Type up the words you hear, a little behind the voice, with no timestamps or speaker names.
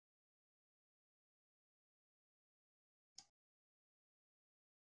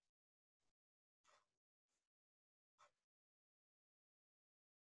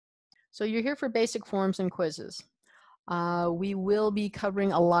So you're here for basic forms and quizzes. We will be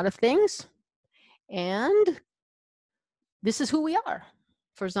covering a lot of things, and this is who we are.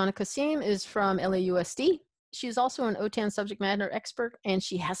 Farzana Cassim is from LAUSD. She's also an OTAN subject matter expert, and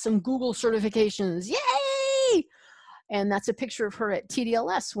she has some Google certifications. Yay! And that's a picture of her at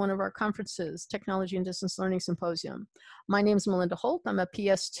TDLS, one of our conferences, Technology and Distance Learning Symposium. My name is Melinda Holt. I'm a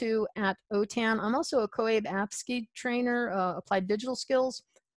PS2 at OTAN. I'm also a COABE AppSki trainer, applied digital skills,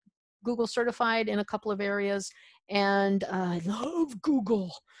 Google certified in a couple of areas, and I love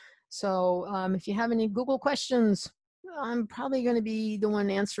Google. So if you have any Google questions, I'm probably going to be the one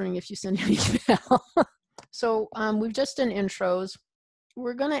answering if you send an email. So we've just done intros.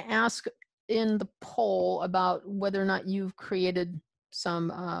 We're going to ask in the poll about whether or not you've created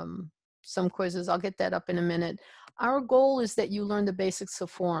some quizzes. I'll get that up in a minute. Our goal is that you learn the basics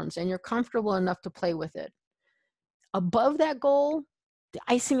of forms and you're comfortable enough to play with it. Above that goal, the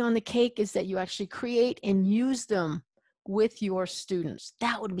icing on the cake is that you actually create and use them with your students.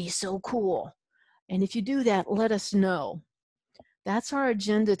 That would be so cool. And if you do that, let us know. That's our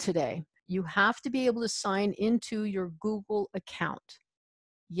agenda today. You have to be able to sign into your Google account.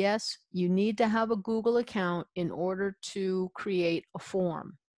 Yes, you need to have a Google account in order to create a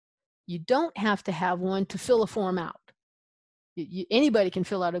form. You don't have to have one to fill a form out. Anybody can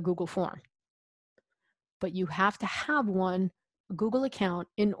fill out a Google form, but you have to have one, a Google account,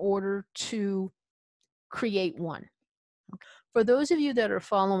 in order to create one. For those of you that are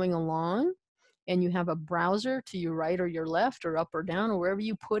following along and you have a browser to your right or your left or up or down or wherever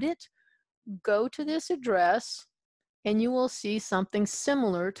you put it, go to this address and you will see something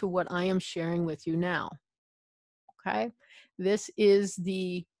similar to what I am sharing with you now. Okay, this is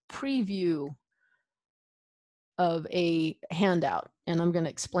the preview of a handout, and I'm going to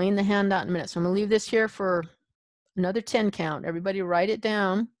explain the handout in a minute. So I'm going to leave this here for another 10 count. Everybody write it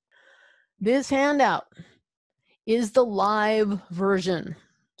down. This handout is the live version.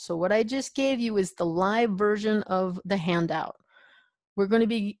 So what I just gave you is the live version of the handout.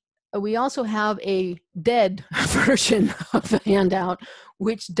 We also have a dead version of the handout,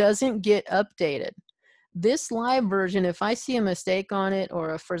 which doesn't get updated. This live version, if I see a mistake on it,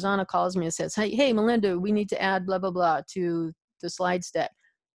 or if Farzana calls me and says, hey, Melinda, we need to add blah, blah, blah to the slides deck,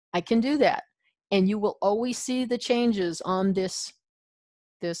 I can do that. And you will always see the changes on this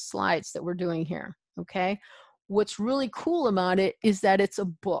slides that we're doing here, okay? What's really cool about it is that it's a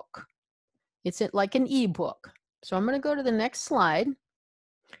book. It's like an ebook. So I'm going to go to the next slide.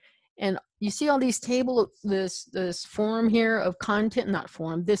 And you see all these this form here of content, not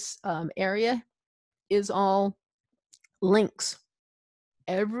form, this area is all links.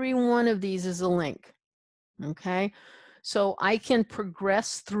 Every one of these is a link, okay? So I can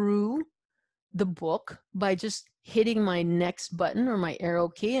progress through the book by just hitting my next button or my arrow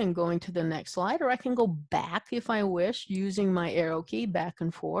key and going to the next slide, or I can go back if I wish using my arrow key back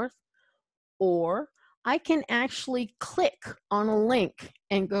and forth, or I can actually click on a link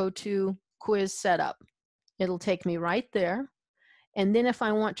and go to quiz setup. It'll take me right there. And then if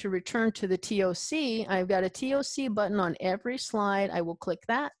I want to return to the TOC, I've got a TOC button on every slide. I will click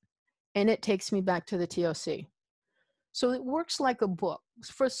that and it takes me back to the TOC. So it works like a book.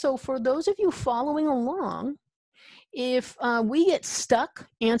 So for those of you following along, if we get stuck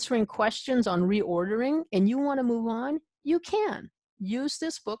answering questions on reordering and you want to move on, you can use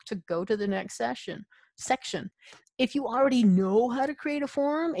this book to go to the next section. If you already know how to create a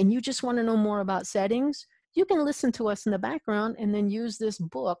form and you just want to know more about settings, you can listen to us in the background and then use this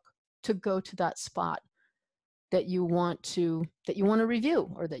book to go to that spot that you want to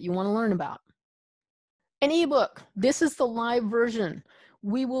review or that you want to learn about. An ebook. This is the live version.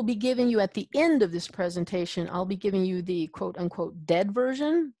 We will be giving you at the end of this presentation, I'll be giving you the quote unquote dead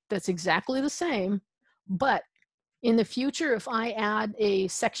version that's exactly the same, but in the future, if I add a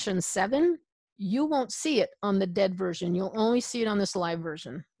section 7, you won't see it on the dead version. You'll only see it on this live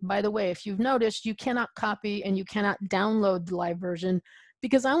version. By the way, if you've noticed, you cannot copy and you cannot download the live version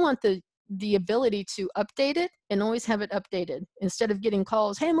because I want the ability to update it and always have it updated instead of getting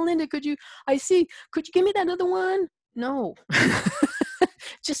calls. Hey, Melinda, could you give me that other one? No,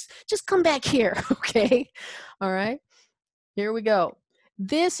 just come back here. Okay. All right, here we go.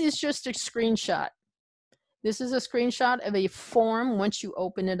 This is just a screenshot. This is a screenshot of a form once you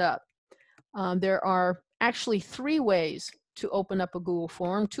open it up. There are actually 3 ways to open up a Google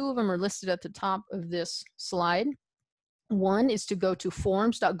form. 2 of them are listed at the top of this slide. One is to go to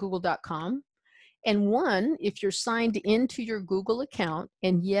forms.google.com. And one, if you're signed into your Google account,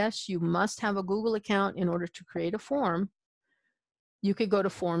 and yes, you must have a Google account in order to create a form, you could go to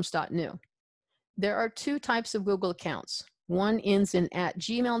forms.new. There are 2 types of Google accounts. One ends in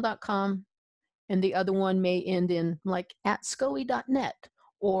 @gmail.com, and the other one may end in like @scoe.net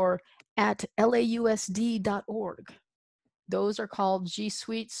or @lausd.org. Those are called G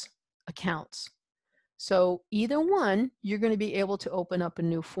Suite's accounts. So either one, you're going to be able to open up a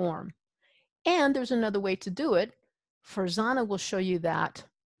new form. And there's another way to do it. Farzana will show you that.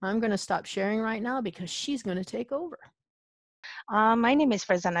 I'm going to stop sharing right now because she's going to take over. My name is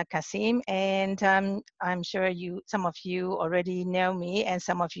Farzana Cassim, and I'm sure some of you already know me, and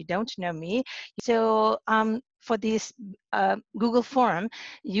some of you don't know me. So for this Google form,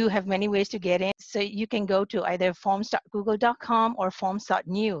 you have many ways to get in. So you can go to either forms.google.com or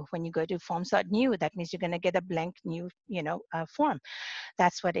forms.new. When you go to forms.new, that means you're going to get a blank new, form.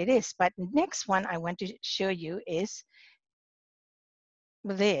 That's what it is. But next one I want to show you is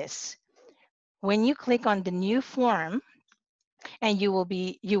this. When you click on the new form, and you will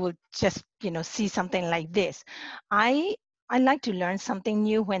just see something like this. I like to learn something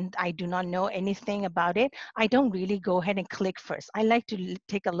new when I do not know anything about it. I don't really go ahead and click first. I like to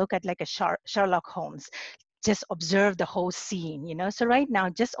take a look at like a Sherlock Holmes, just observe the whole scene, So right now,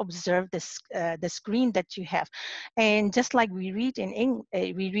 just observe this the screen that you have, and just like we read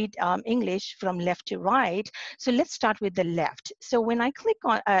English from left to right. So let's start with the left. So when I click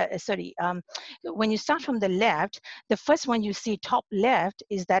on, when you start from the left, the first one you see top left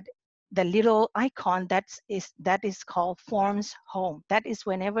is that the little icon that is called Forms Home. That is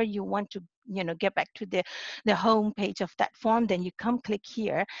whenever you want to get back to the home page of that form, then you come click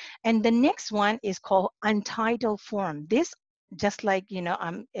here. And the next one is called Untitled Form. This, just like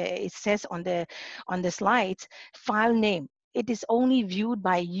it says on the slides, file name. It is only viewed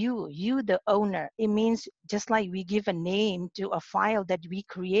by you, the owner. It means just like we give a name to a file that we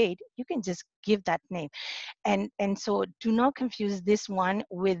create, you can just give that name. And so do not confuse this one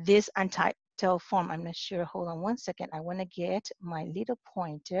with this untitled form. I'm not sure. Hold on one second. I want to get my little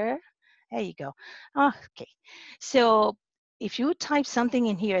pointer. There you go. Okay. So if you type something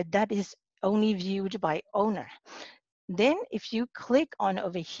in here, that is only viewed by owner. Then if you click on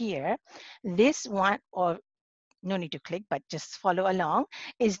over here, this one, or no need to click, but just follow along,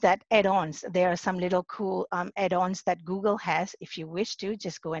 is that add-ons. There are some little cool add-ons that Google has. If you wish to,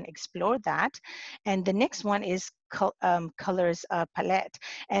 just go and explore that. And the next one is colors palette.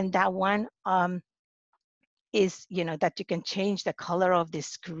 And that one is that you can change the color of the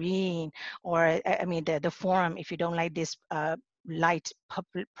screen, or I mean the form. If you don't like this light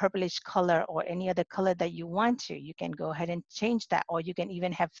purplish color or any other color that you want to, you can go ahead and change that, or you can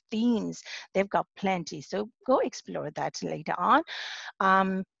even have themes. They've got plenty, so go explore that later on.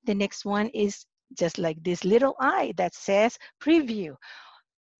 The next one is just like this little eye that says preview.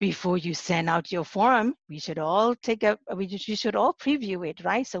 Before you send out your form, we should all you should all preview it,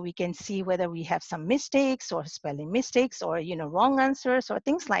 right? So we can see whether we have some mistakes or spelling mistakes or wrong answers or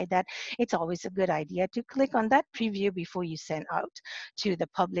things like that. It's always a good idea to click on that preview before you send out to the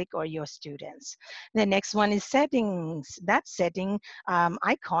public or your students. The next one is settings. That setting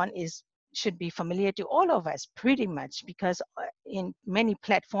icon should be familiar to all of us pretty much, because in many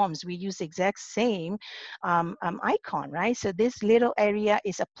platforms we use the exact same icon, right? So this little area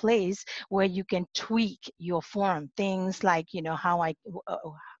is a place where you can tweak your form, things like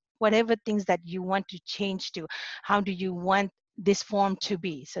whatever things that you want to change to. How do you want this form to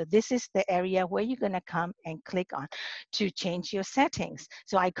be? So this is the area where you're going to come and click on to change your settings.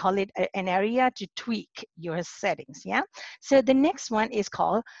 So I call it an area to tweak your settings. Yeah. So the next one is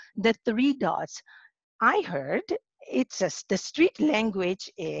called the three dots. I heard it's just the street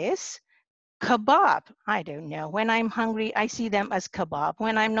language is kebab. I don't know. When I'm hungry, I see them as kebab.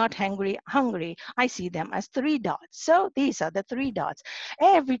 When I'm not hungry, I see them as three dots. So these are the three dots.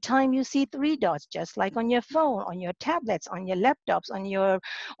 Every time you see three dots, just like on your phone, on your tablets, on your laptops,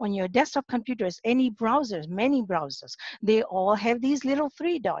 on your desktop computers, any browsers, many browsers, they all have these little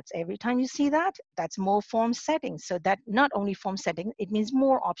three dots. Every time you see that, that's more form settings. So that not only form settings, it means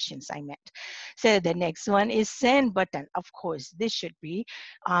more options, I meant. So the next one is send button. Of course, this should be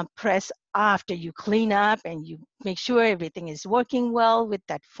press after you clean up and you make sure everything is working well with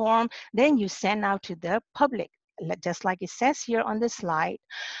that form. Then you send out to the public, just like it says here on the slide.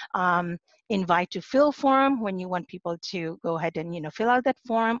 Invite to fill form, when you want people to go ahead and fill out that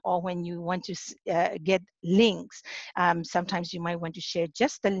form, or when you want to get links. Sometimes you might want to share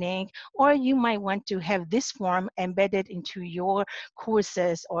just the link, or you might want to have this form embedded into your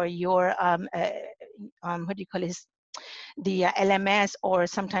courses or your what do you call it, the LMS, or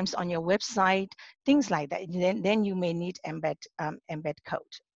sometimes on your website, things like that. Then you may need embed code.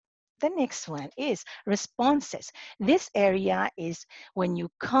 The next one is responses. This area is when you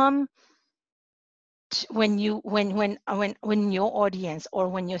come when your audience, or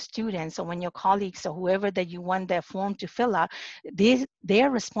when your students, or when your colleagues, or whoever that you want their form to fill out,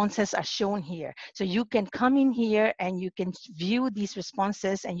 their responses are shown here. So you can come in here and you can view these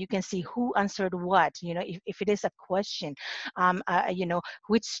responses, and you can see who answered what. If it is a question,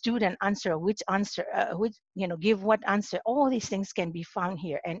 which student answer, which answer, which give what answer. All these things can be found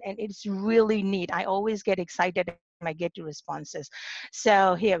here, and it's really neat. I always get excited when I get to responses.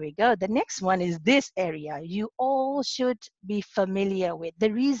 So here we go. The next one is this area. You all should be familiar with.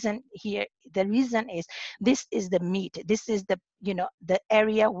 The reason is, this is the meat. This is the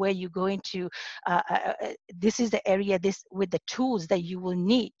area where you're going to, this is the area with the tools that you will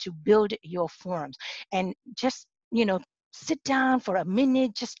need to build your forms. And just, sit down for a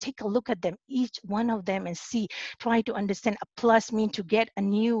minute, just take a look at them, each one of them, and try to understand a plus mean to get a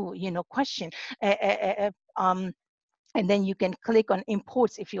new, question. And then you can click on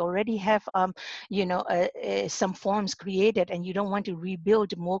imports if you already have some forms created and you don't want to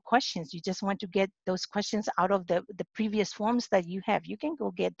rebuild more questions. You just want to get those questions out of the previous forms that you have. You can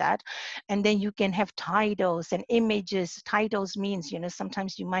go get that. And then you can have titles and images. Titles means,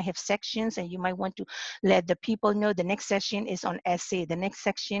 sometimes you might have sections, and you might want to let the people know the next section is on essay, the next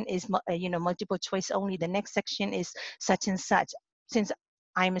section is multiple choice only, the next section is such and such. Since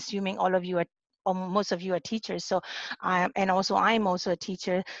I'm assuming all of you are, or most of you are teachers, so and also I'm also a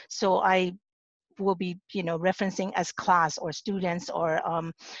teacher, so I will be referencing as class or students, or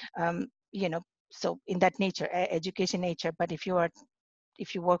so in that nature, education nature. But if you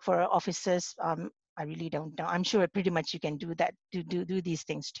work for offices, I really don't know. I'm sure pretty much you can do that, do these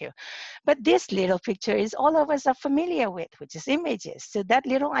things too. But this little picture is all of us are familiar with, which is images. So that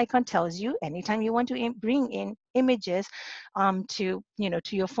little icon tells you anytime you want to bring in images to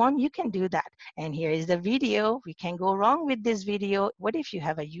your form, you can do that. And here is the video. We can go wrong with this video. What if you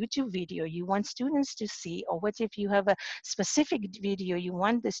have a YouTube video you want students to see, or what if you have a specific video you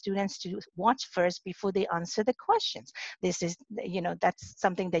want the students to watch first before they answer the questions? This is, that's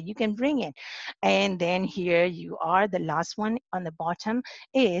something that you can bring in. And then here you are, the last one on the bottom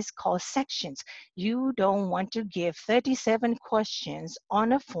is called sections. You don't want to give 37 questions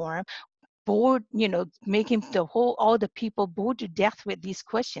on a form, bored, making all the people bored to death with these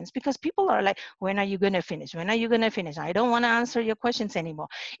questions, because people are like, when are you going to finish? When are you going to finish? I don't want to answer your questions anymore.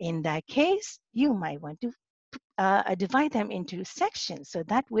 In that case, you might want to divide them into sections, so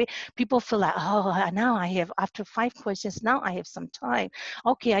that way people feel like, oh, now I have, after 5 questions, now I have some time,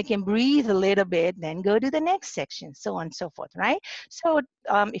 okay, I can breathe a little bit, then go to the next section, so on and so forth, right? So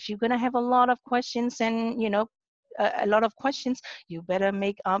if you're going to have a lot of questions, and a lot of questions, you better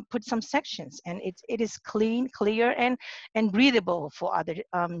put some sections, and it is clear and breathable for other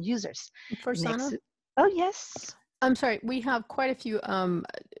users. Farzana? Next. Oh, yes. I'm sorry, we have quite a few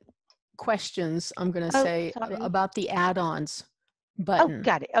questions, I'm going to Oh, say, sorry. about the add-ons Oh, button.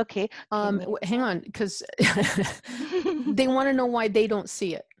 got it. Okay. Hang on, because they want to know why they don't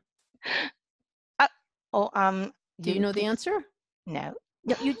see it. Do you know the answer? No.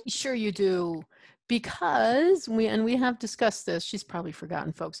 Yeah, sure you do, because we have discussed this. She's probably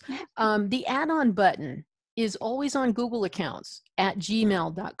forgotten, folks. The add-on button is always on Google accounts at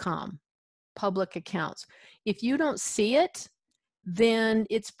gmail.com, public accounts. If you don't see it, then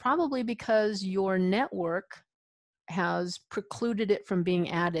it's probably because your network has precluded it from being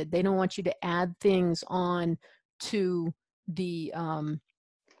added. They don't want you to add things on to the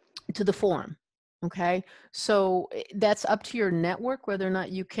form. Okay, so that's up to your network whether or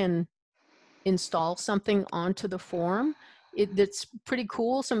not you can install something onto the form. That's pretty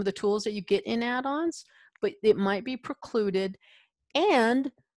cool, some of the tools that you get in add-ons, but it might be precluded.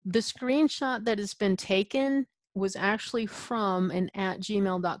 And the screenshot that has been taken was actually from an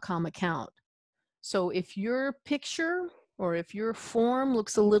 @gmail.com account. So if your picture or if your form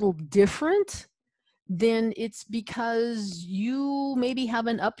looks a little different, then it's because you maybe have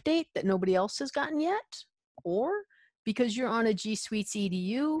an update that nobody else has gotten yet, or because you're on a G Suites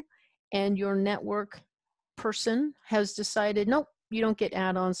EDU and your network person has decided, nope, you don't get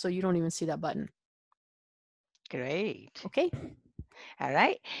add-ons, so you don't even see that button. Great. Okay. All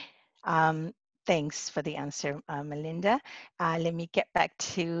right. Thanks for the answer, Melinda. Let me get back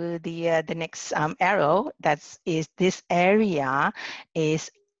to the next arrow. Is this area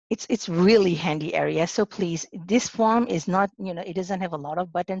is. It's really handy area. So please, this form is not, it doesn't have a lot of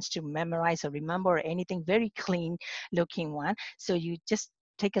buttons to memorize or remember or anything. Very clean looking one. So you just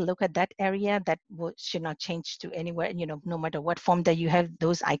take a look at that area. That should not change to anywhere, no matter what form that you have,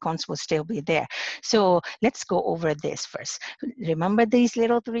 those icons will still be there. So let's go over this first. Remember these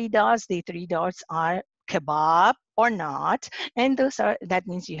little 3 dots? The 3 dots are kebab or not. And that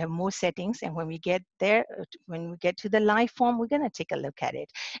means you have more settings. And when we get there, when we get to the live form, we're going to take a look at it.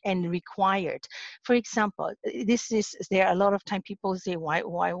 And required, for example, there are a lot of time people say,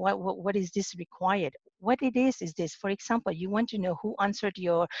 what is this required? What it is this, for example, you want to know who answered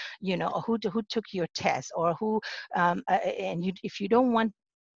your, or who took your test, or who, and if you don't want,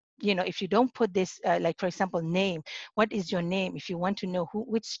 if you don't put this, like for example, name, what is your name? If you want to know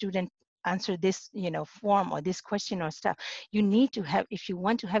which student answered this, form or this question or stuff, you need to have, if you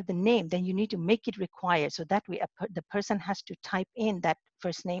want to have the name, then you need to make it required. So that way the person has to type in that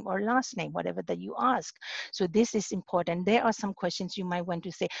first name or last name, whatever that you ask. So this is important. There are some questions you might want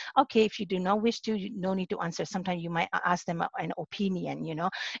to say, okay, if you do not wish to, you no need to answer. Sometimes you might ask them an opinion,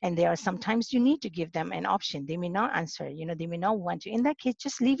 and there are sometimes you need to give them an option. They may not answer, they may not want to. In that case,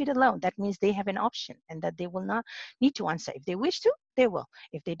 just leave it alone. That means they have an option and that they will not need to answer. If they wish to, they will.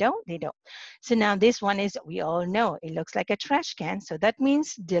 If they don't, they don't. So now this one is, we all know, it looks like a trash can. So that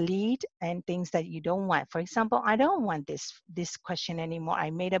means delete and things that you don't want. For example, I don't want this question anymore. I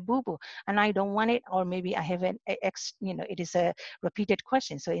made a boo-boo and I don't want it, or maybe I have it is a repeated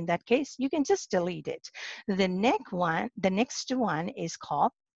question. So in that case, you can just delete it. The next one is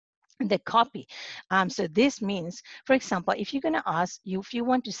called the copy. So this means, for example, if you're going to ask you, if you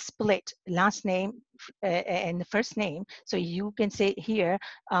want to split last name and the first name, so you can say here,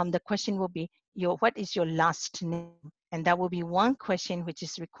 the question will be, what is your last name? And that will be one question which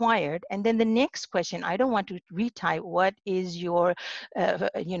is required. And then the next question, I don't want to retype what is your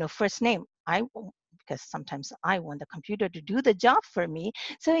first name. Because sometimes I want the computer to do the job for me.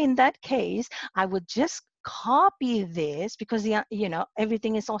 So in that case, I would just copy this, because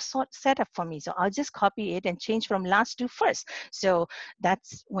everything is all set up for me. So I'll just copy it and change from last to first. So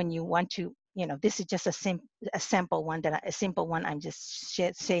that's when you want to, this is just a simple one I'm just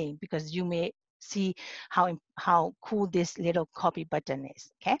saying, because you may see how cool this little copy button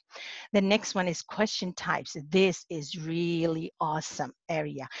is. Okay. The next one is question types. This is really awesome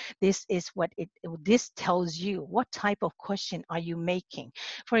area. This is this tells you what type of question are you making.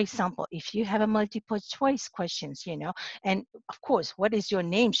 For example, if you have a multiple choice questions, and of course, what is your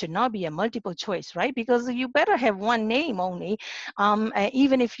name should not be a multiple choice, right? Because you better have one name only.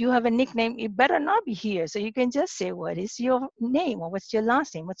 Even if you have a nickname, it better not be here. So you can just say, what is your name, or what's your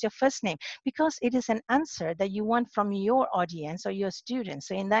last name, what's your first name? Because it is an answer that you want from your audience or your students.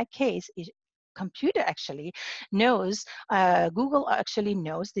 So in that case, computer actually knows, Google actually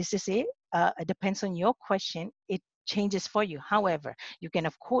knows this is it depends on your question, it changes for you. However, you can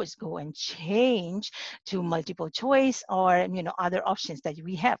of course go and change to multiple choice, or other options that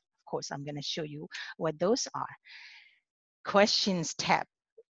we have. Of course, I'm going to show you what those are. Questions tab.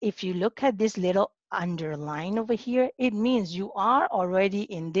 If you look at this little underline over here, it means you are already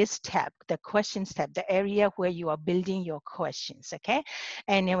in this tab, the questions tab, the area where you are building your questions, okay?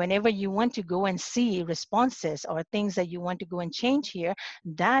 And then whenever you want to go and see responses or things that you want to go and change here,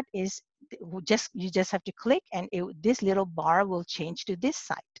 that is you just have to click, and this little bar will change to this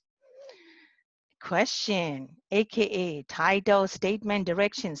side. Question, aka title, statement,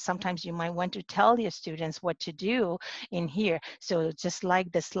 directions. Sometimes you might want to tell your students what to do in here. So just like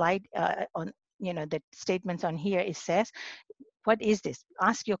the slide on, the statements on here, it says, what is this?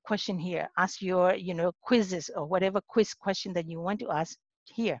 Ask your question here. Ask your, quizzes or whatever quiz question that you want to ask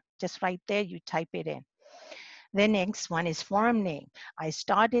here. Just right there, you type it in. The next one is form name. I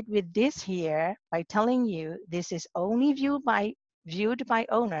started with this here by telling you this is only viewed by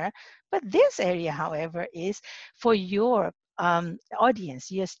owner, but this area, however, is for your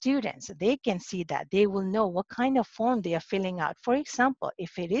audience, your students. They can see that. They will know what kind of form they are filling out. For example,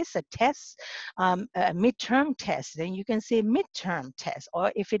 if it is a test, a midterm test, then you can say midterm test.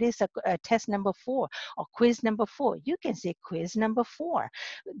 Or if it is a test number 4 or quiz number 4, you can say quiz number 4.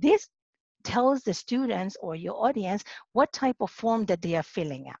 This tells the students or your audience what type of form that they are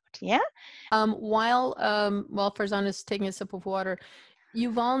filling out. Yeah. While Farzana is taking a sip of water,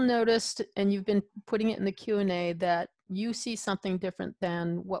 you've all noticed, and you've been putting it in the Q&A, that you see something different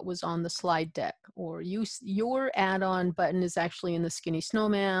than what was on the slide deck, or your add-on button is actually in the skinny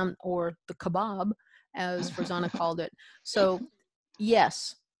snowman, or the kebab, as Farzana called it. So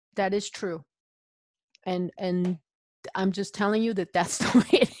yes, that is true. And I'm just telling you that that's the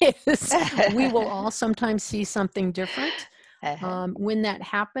way it is. We will all sometimes see something different. When that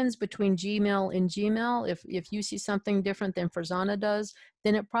happens between Gmail and Gmail, if you see something different than Farzana does,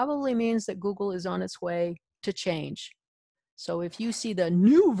 then it probably means that Google is on its way to change. So if you see the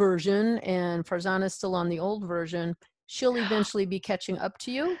new version and Farzana is still on the old version, she'll eventually be catching up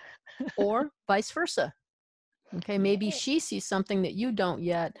to you, or vice versa. Okay, maybe she sees something that you don't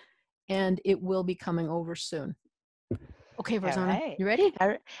yet, and it will be coming over soon. Okay, All Farzana, right. you ready?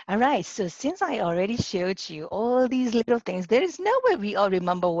 All right. So since I already showed you all these little things, there is no way we all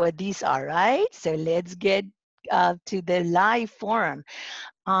remember what these are, right? So let's get to the live forum.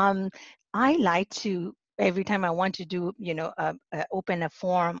 um, I like to every time I want to do, open a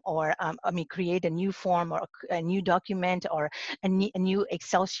form or create a new form or a new document or a new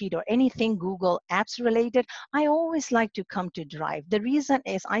Excel sheet or anything Google Apps related. I always like to come to Drive. The reason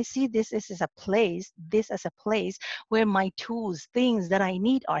is I see this as a place where my tools, things that I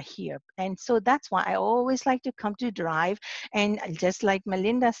need are here, and so that's why I always like to come to Drive. And just like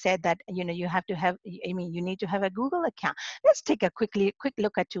Melinda said that you have to have, you need to have a Google account. Let's take a quick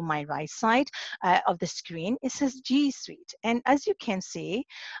look at to my right side of the screen. It says G Suite. And as you can see,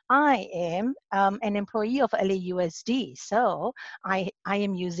 I am an employee of LAUSD. So I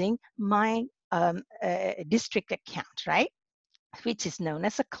am using my district account, right? Which is known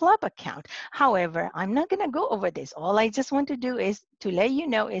as a club account. However, I'm not going to go over this. All I just want to do is to let you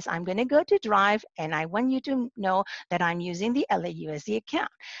know is I'm going to go to Drive and I want you to know that I'm using the LAUSD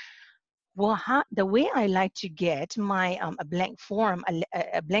account. Well, the way I like to get my a blank form,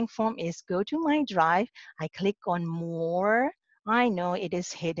 a blank form is go to my Drive. I click on More. I know it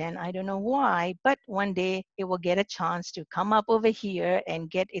is hidden. I don't know why, but one day it will get a chance to come up over here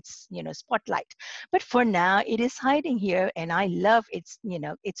and get its spotlight. But for now, it is hiding here, and I love its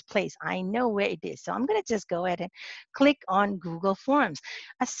its place. I know where it is, so I'm gonna just go ahead and click on Google Forms.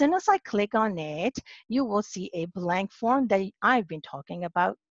 As soon as I click on it, you will see a blank form that I've been talking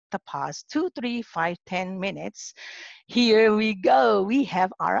about the past 2, 3, 5, 10 minutes. Here we go. We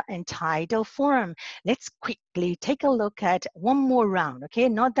have our entitled form. Let's quickly take a look at one more round, okay?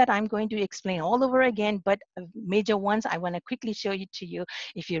 Not that I'm going to explain all over again, but major ones I want to quickly show you to you.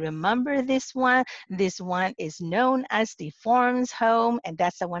 If you remember this one is known as the forms home, and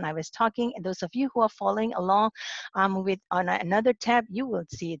that's the one I was talking. And those of you who are following along with on another tab, you will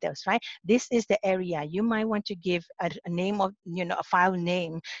see those, right? This is the area. You might want to give a name of, a file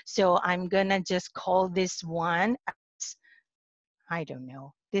name. So I'm gonna just call this one, I don't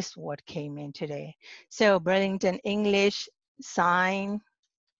know, this word came in today. So Burlington English sign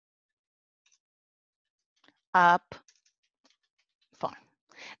up form.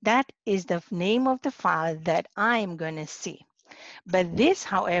 That is the name of the file that I'm gonna see. But this,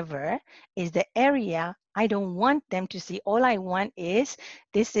 however, is the area I don't want them to see. All I want is,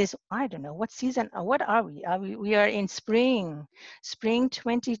 this is, I don't know, what season, what are we? We are in spring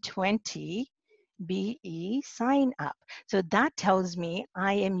 2020. BE sign up. So that tells me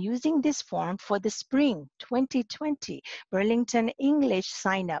I am using this form for the spring 2020 Burlington English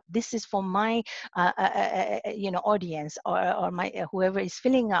sign up. This is for my audience or my whoever is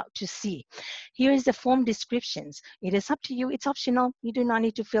filling out to see. Here is the form descriptions. It is up to you. It's optional. You do not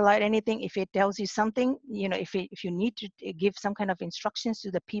need to fill out anything. If it tells you something, if you need to give some kind of instructions to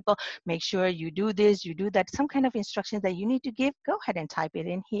the people, make sure you do this, you do that, some kind of instructions that you need to give, go ahead and type it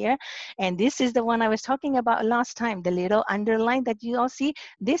in here. And this is the one I was talking about last time, the little underline that you all see.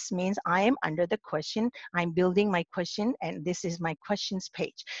 This means I am under the question. I'm building my question, and this is my questions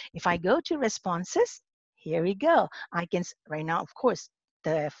page. If I go to responses, here we go. I can, right now, of course,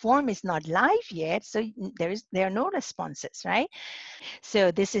 the form is not live yet, so there are no responses, right?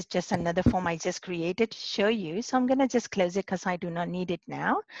 So this is just another form I just created to show you. So I'm gonna just close it because I do not need it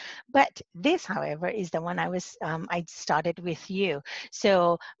now. But this, however, is the one I started with you.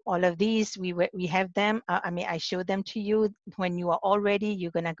 So all of these, we have them. I showed them to you. When you are all ready, you're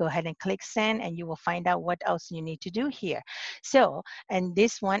gonna go ahead and click send, and you will find out what else you need to do here. So, and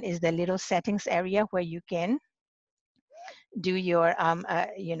this one is the little settings area where you can do your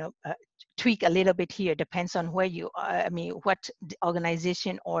tweak a little bit here, depends on where you are, what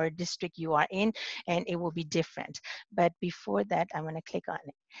organization or district you are in, and it will be different. But before that, I'm going to click on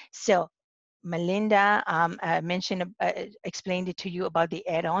it. So Melinda explained it to you about the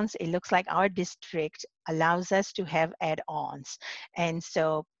add-ons. It looks like our district allows us to have add-ons, and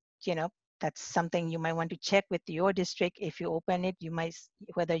so that's something you might want to check with your district. If you open it, you might,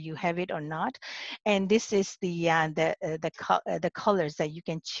 whether you have it or not. And this is the colors that you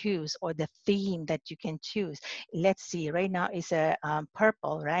can choose, or the theme that you can choose. Let's see, right now it's a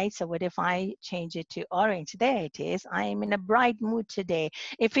purple, right? So what if I change it to orange? There it is. I am in a bright mood today.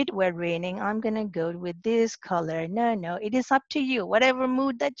 If it were raining, I'm gonna go with this color. No, it is up to you, whatever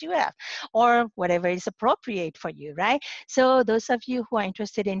mood that you have, or whatever is appropriate for you, right? So those of you who are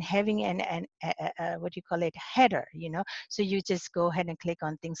interested in having what you call it, header, so you just go ahead and click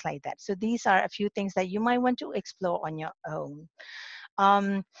on things like that. So these are a few things that you might want to explore on your own.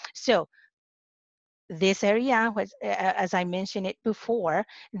 So this area, as I mentioned it before,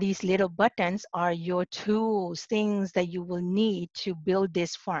 these little buttons are your tools, things that you will need to build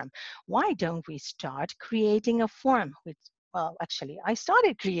this form. Why don't we start creating a form? Well, actually, I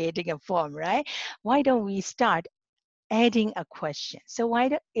started creating a form, right? Why don't we start adding a question? So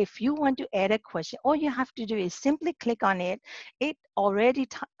if you want to add a question, all you have to do is simply click on it. It already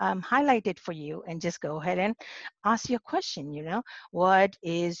highlighted for you, and just go ahead and ask your question. What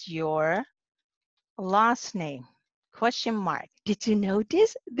is your last name? Question mark. Did you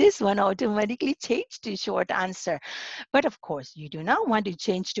notice this one automatically changed to short answer? But of course, you do not want to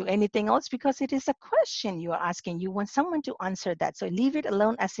change to anything else because it is a question you are asking. You want someone to answer that. So leave it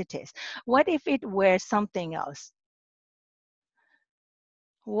alone as it is. What if it were something else?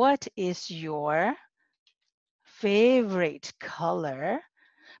 What is your favorite color?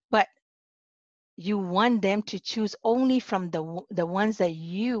 But you want them to choose only from the ones that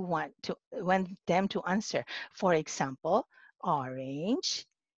you want them to answer. For example, orange.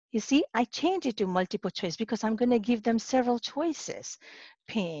 You see, I changed it to multiple choice because I'm going to give them several choices.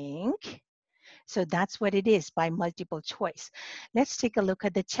 Pink. So that's what it is by multiple choice. Let's take a look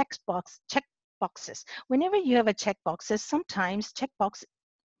at the check boxes. Whenever you have a check boxes, sometimes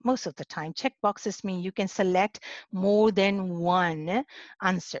most of the time, checkboxes mean you can select more than one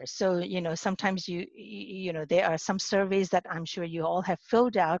answer. So, sometimes there are some surveys that I'm sure you all have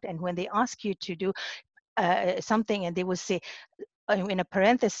filled out, and when they ask you to do something, and they will say, in a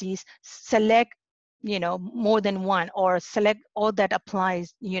parentheses, select more than one, or select all that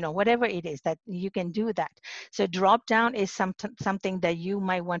applies, whatever it is that you can do that. So drop down is something that you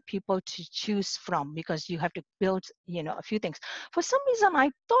might want people to choose from, because you have to build a few things. For some reason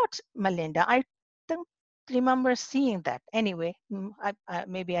I thought, Melinda, I don't remember seeing that. Anyway,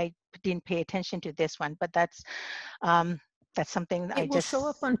 maybe I didn't pay attention to this one, but that's something I It will just show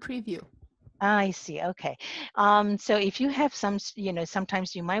up on preview. I see. Okay. So if you have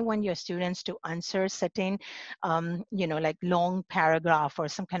sometimes you might want your students to answer certain, like long paragraph or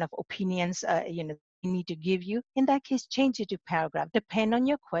some kind of opinions, they need to give you. In that case, change it to paragraph. Depend on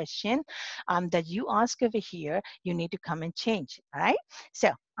your question that you ask over here, you need to come and change. All right.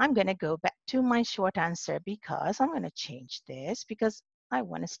 So I'm going to go back to my short answer, because I'm going to change this, because I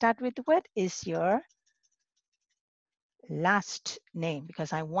want to start with what is your last name,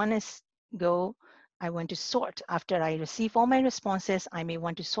 because I want to sort. After I receive all my responses, I may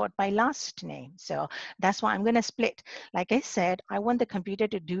want to sort by last name. So that's why I'm going to split. Like I said, I want the computer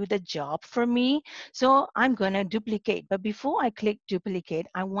to do the job for me. So I'm going to duplicate. But before I click duplicate,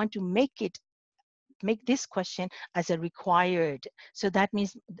 I want to make this question as a required. So that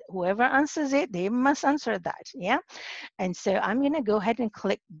means whoever answers it, they must answer that. Yeah. And so I'm going to go ahead and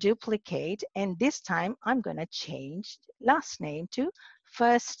click duplicate. And this time I'm going to change last name to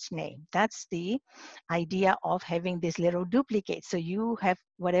first name. That's the idea of having this little duplicate. So you have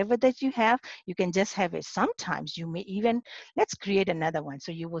whatever that you have, you can just have it. Sometimes you may even, let's create another one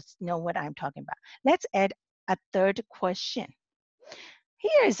so you will know what I'm talking about. Let's add a third question.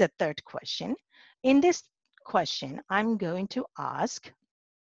 Here is a third question. In this question, I'm going to ask,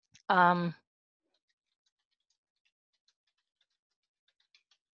 have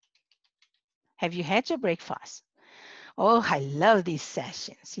you had your breakfast? Oh, I love these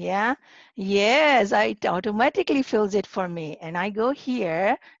sessions. Yeah. Yes, it automatically fills it for me. And I go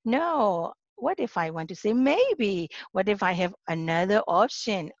here. No. What if I want to say maybe? What if I have another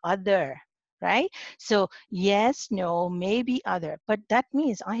option, other? Right? So yes, no, maybe, other. But that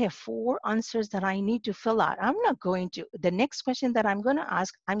means I have 4 answers that I need to fill out. I'm not going to, the next question that I'm going to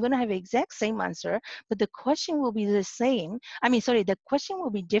ask, I'm going to have the exact same answer, but the question will be the same. The question will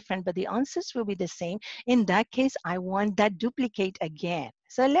be different, but the answers will be the same. In that case, I want that duplicate again.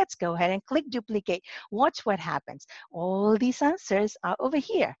 So let's go ahead and click duplicate. Watch what happens. All these answers are over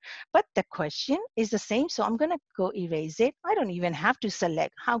here, but the question is the same. So I'm going to go erase it. I don't even have to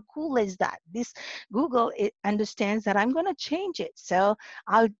select. How cool is that? This Google, it understands that I'm going to change it. So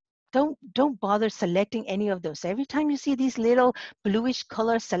I'll don't bother selecting any of those. Every time you see these little bluish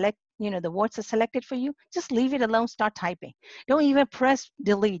color select, the words are selected for you, just leave it alone, start typing. Don't even press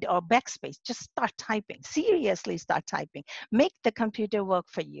delete or backspace. Just start typing. Seriously, start typing. Make the computer work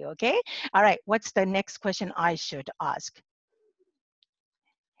for you, okay? All right, what's the next question I should ask?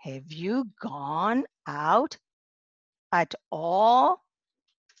 Have you gone out at all?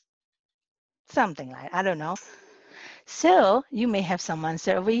 Something like, I don't know. So you may have some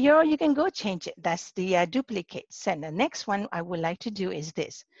answer over here, or you can go change it. That's the duplicates. And the next one I would like to do is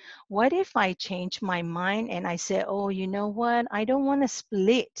this. What if I change my mind and I say, oh, you know what? I don't want to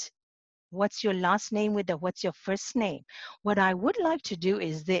split. what's your last name with the what's your first name. What I would like to do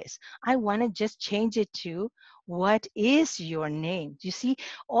is this. I want to just change it to what is your name. You see?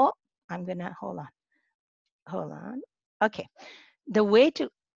 Oh, I'm gonna hold on. Okay, the way to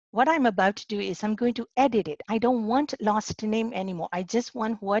what I'm about to do is I'm going to edit it. I don't want last name anymore. I just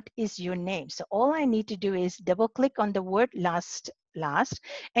want what is your name. So all I need to do is double click on the word last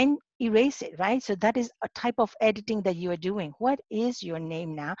and erase it, right? So that is a type of editing that you are doing. What is your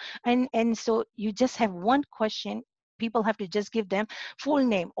name now? And so you just have one question. People have to just give them full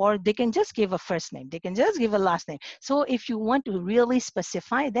name, or they can just give a first name. They can just give a last name. So if you want to really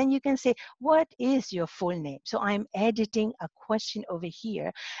specify, then you can say, what is your full name? So I'm editing a question over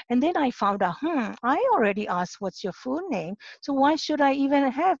here. And then I found out, I already asked what's your full name. So why should I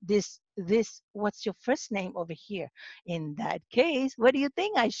even have this what's your first name over here? In that case, what do you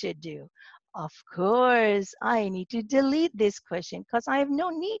think I should do? Of course, I need to delete this question because I have no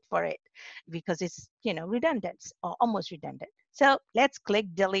need for it because it's, redundant or almost redundant. So let's click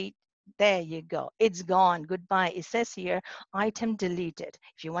delete. There you go. It's gone. Goodbye. It says here, item deleted.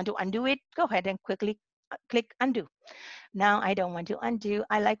 If you want to undo it, go ahead and quickly click undo. Now I don't want to undo.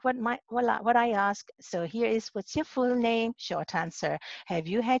 I like what I ask. So here is, what's your full name? Short answer. Have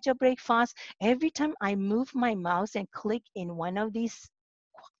you had your breakfast? Every time I move my mouse and click in one of these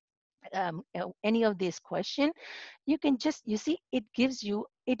any of these question, you can just, you see,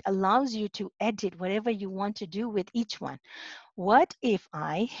 it allows you to edit whatever you want to do with each one. What if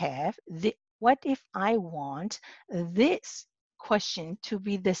I have what if I want this question to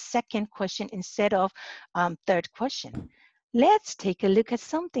be the second question instead of third question? Let's take a look at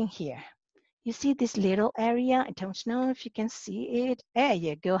something here. You see this little area? I don't know if you can see it. There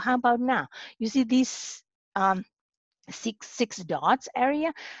you go. How about now? You see these six dots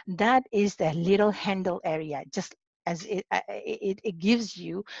area? That is the little handle area. Just as it gives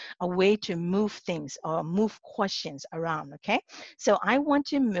you a way to move things or move questions around. Okay, so I want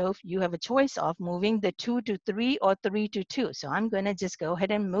to move. You have a choice of moving the 2 to 3 or 3 to 2. So I'm going to just go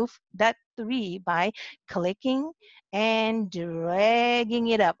ahead and move that 3 by clicking and dragging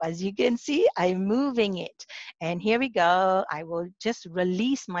it up. As you can see, I'm moving it, and here we go. I will just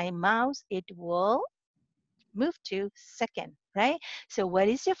release my mouse. It will move to second, right? So what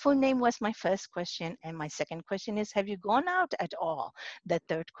is your full name was my first question. And my second question is, have you gone out at all? The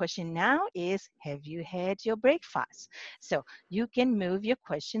third question now is, have you had your breakfast? So you can move your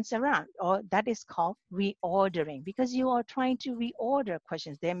questions around, or that is called reordering, because you are trying to reorder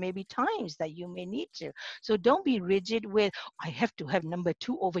questions. There may be times that you may need to. So don't be rigid with, I have to have number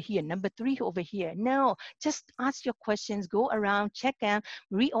 2 over here, number 3 over here. No, just ask your questions, go around, check them,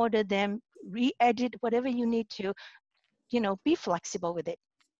 reorder them, re-edit whatever you need to, be flexible with it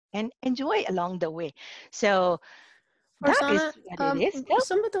and enjoy along the way. So that is Farzana, what it is. Go.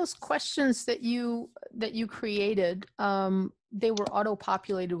 some of those questions that you created, they were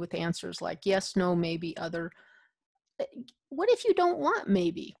auto-populated with answers like yes, no, maybe, other. What if you don't want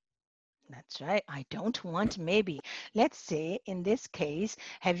maybe? That's right. I don't want maybe. Let's say in this case,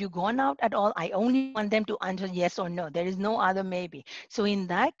 have you gone out at all? I only want them to answer yes or no. There is no other maybe. So in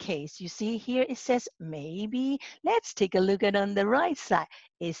that case, you see here it says maybe. Let's take a look at on the right side.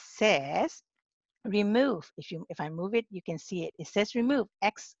 It says remove. If I move it, you can see it. It says remove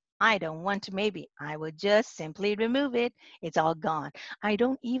X. I don't want to maybe. I will just simply remove it. It's all gone. I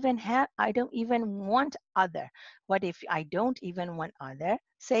don't even want other. What if I don't even want other?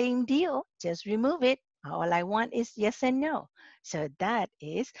 Same deal. Just remove it. All I want is yes and no. So that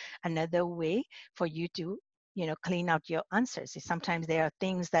is another way for you to, clean out your answers. Sometimes there are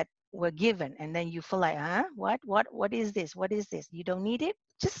things that were given and then you feel like, what is this? What is this? You don't need it.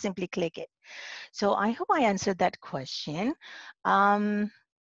 Just simply click it. So I hope I answered that question.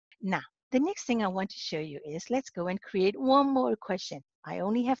 Now, the next thing I want to show you is, let's go and create one more question. I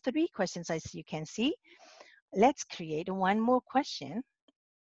only have 3 questions, as you can see. Let's create one more question.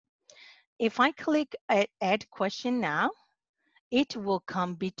 If I click add question now, it will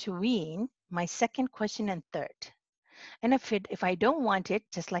come between my second question and third. And if I don't want it,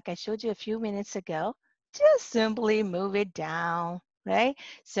 just like I showed you a few minutes ago, just simply move it down, right?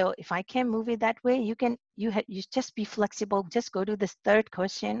 So if I can move it that way, you just be flexible. Just go to the third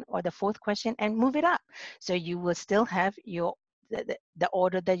question or the fourth question and move it up. So you will still have the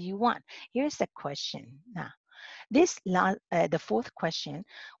order that you want. Here's the question now. The fourth question,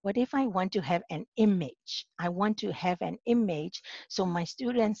 what if I want to have an image? I want to have an image so my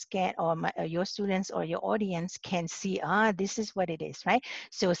students can, or your students or your audience can see, this is what it is, right?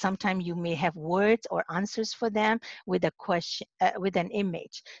 So sometimes you may have words or answers for them with a question, with an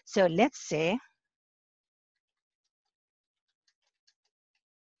image. So let's say,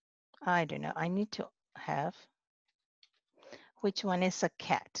 I don't know. I need to have, which one is a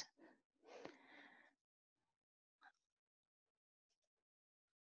cat?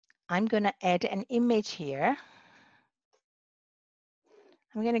 I'm going to add an image here.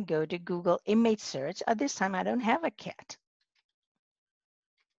 I'm going to go to Google image search. This time I don't have a cat.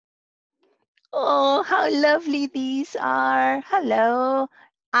 Oh, how lovely these are. Hello.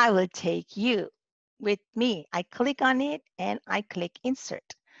 I will take you with me. I click on it and I click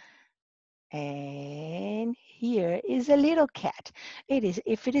insert. And here is a little cat.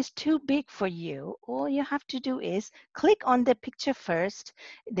 If it is too big for you, all you have to do is click on the picture first.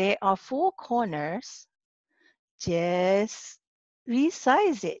 There are 4 corners. Just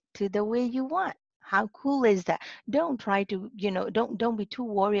resize it to the way you want. How cool is that? Don't try to, don't be too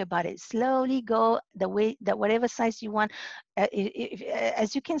worried about it. Slowly go the way that whatever size you want.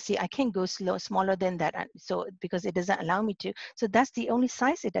 As you can see, I can go smaller than that, so because it doesn't allow me to. So that's the only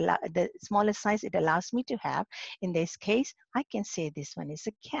size the smallest size it allows me to have. In this case, I can say this one is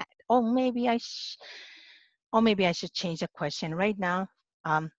a cat. Or maybe I should change the question right now.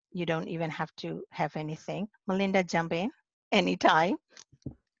 You don't even have to have anything. Melinda, jump in anytime.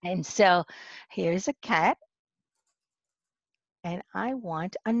 And so here's a cat, and I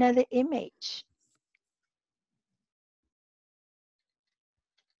want another image.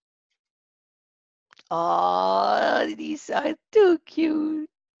 Oh, these are too cute.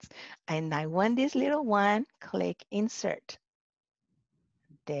 And I want this little one. Click insert.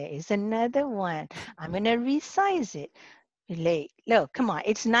 There is another one. I'm going to resize it. Late. Look, come on.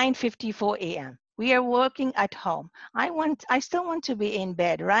 It's 9:54 a.m. We are working at home. I still want to be in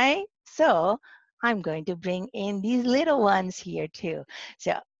bed, right? So I'm going to bring in these little ones here too.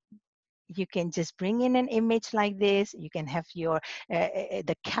 So you can just bring in an image like this. You can have your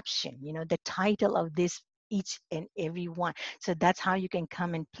the caption, the title of this each and every one. So that's how you can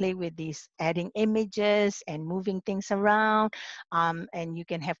come and play with these, adding images and moving things around. And you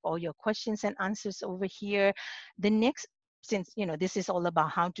can have all your questions and answers over here. The next, since this is all about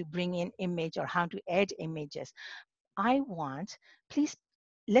how to bring in image or how to add images, please,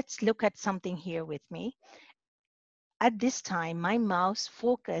 let's look at something here with me. At this time, my mouse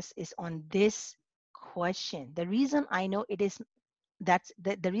focus is on this question. The reason I know it is that's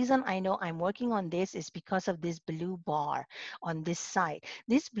the reason I know I'm working on this is because of this blue bar on this side.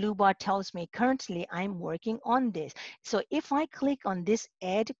 This blue bar tells me currently I'm working on this. So if I click on this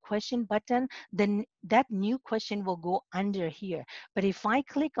add question button, then that new question will go under here. But if I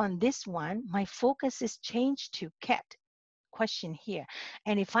click on this one, my focus is changed to cat question here.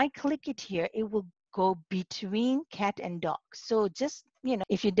 And if I click it here, it will go between cat and dog. So just,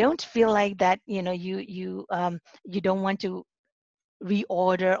 if you don't feel like that, you don't want to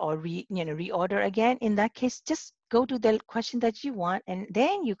reorder or reorder again, in that case, just go to the question that you want and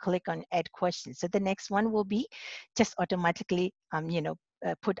then you click on add question. So the next one will be just automatically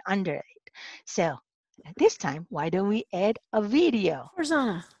put under it. So this time, why don't we add a video?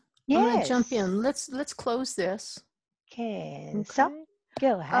 Farzana, I'm going to jump Yes. in. Let's close this. Okay. So Okay.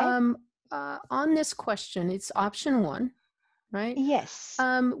 go ahead. On this question, it's option 1, right? Yes.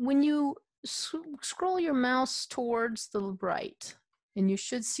 When you scroll your mouse towards the right, and you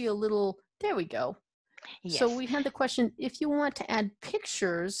should see a little, there we go. So Yes. we had the question, if you want to add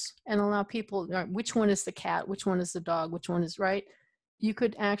pictures and allow people, which one is the cat, which one is the dog, which one is, right? You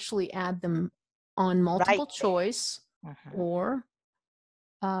could actually add them on multiple Right choice, or,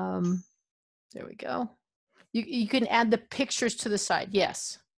 there we go. You can add the pictures to the side,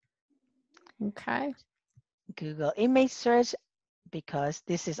 yes. Okay. Google image search, because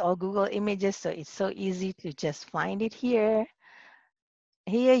this is all Google images, so it's so easy to just find it here.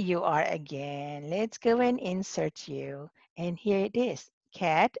 Here you are again. Let's go and insert you. And here it is,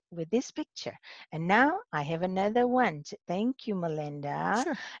 cat with this picture. And now I have another one. Thank you, Melinda.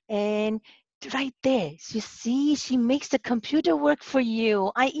 Sure. And right there, you see, she makes the computer work for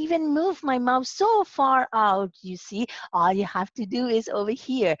you. I even moved my mouse so far out. You see, all you have to do is over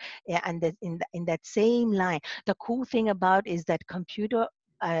here, and in that same line. The cool thing about is that computer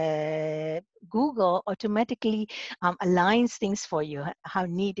Google automatically aligns things for you. How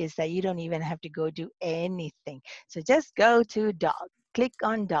neat is that? You don't even have to go do anything. So just go to dog, click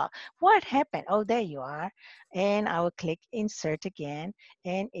on dog. What happened? Oh, there you are. And I will click insert again,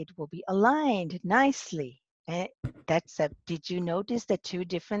 and it will be aligned nicely. And did you notice the 2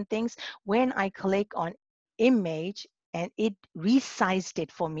 different things? When I click on image, and it resized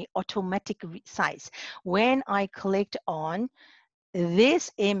it for me, automatic resize. When I clicked on this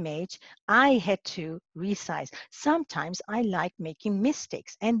image, I had to resize. Sometimes I like making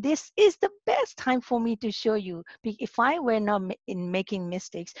mistakes, and this is the best time for me to show you. If I were not in making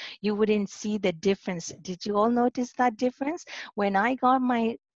mistakes, you wouldn't see the difference. Did you all notice that difference? When I got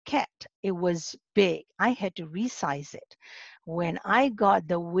my cat, it was big. I had to resize it. When I got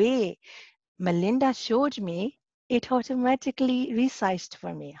the way Melinda showed me, it automatically resized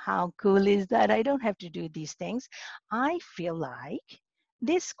for me. How cool is that? I don't have to do these things. I feel like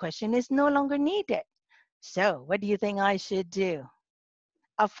this question is no longer needed. So, what do you think I should do?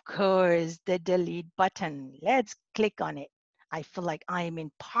 Of course, the delete button. Let's click on it. I feel like I'm in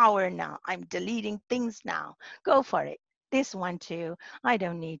power now. I'm deleting things now. Go for it. This one too. I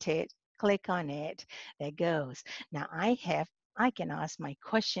don't need it. Click on it. There goes. Now I can ask my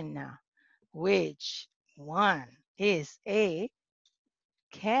question now. Which one is a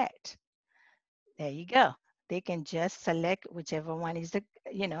cat? There you go. They can just select whichever one is the,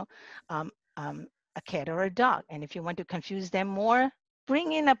 you know, um, a cat or a dog. And if you want to confuse them more,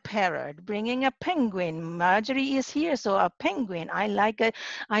 bring in a parrot, bring in a penguin. Marjorie is here, so a penguin. I like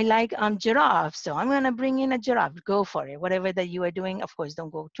giraffe, so I'm gonna bring in a giraffe. Go for it. Whatever that you are doing, of course,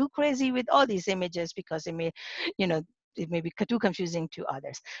 don't go too crazy with all these images because it may, you know, it may be too confusing to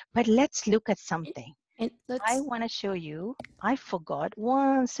others. But let's look at something. And I let's, want to show you, I forgot,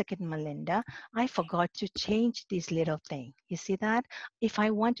 one second, Melinda. I forgot to change this little thing. You see that? If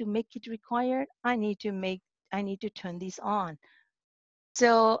I want to make it required, I need to turn this on.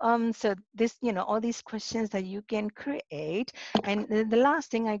 So, so this, all these questions that you can create. And the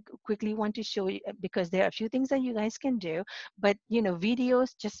last thing I quickly want to show you, because there are a few things that you guys can do, but,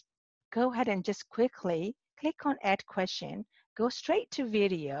 videos, just go ahead and just quickly click on add question, go straight to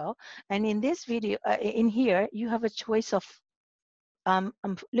video. And in this video, in here, you have a choice of I'm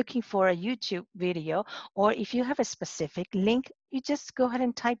looking for a YouTube video, or if you have a specific link, you just go ahead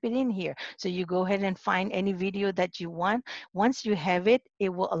and type it in here. So you go ahead and find any video that you want. Once you have it, it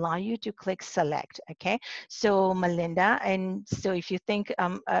will allow you to click select, okay? So Melinda, and so if you think,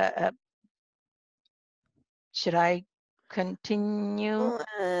 should I continue?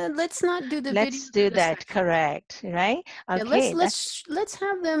 let's not do the video Let's do this that, section. correct, right? Yeah, Okay, that's, let's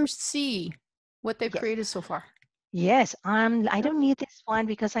have them see what they've yes. created so far. Yes, I Yep. don't need this one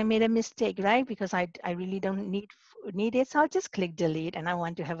because I made a mistake, right? Because I really don't need it. So I'll just click delete, and I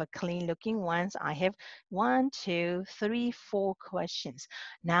want to have a clean looking one. So I have 1, 2, 3, 4 questions.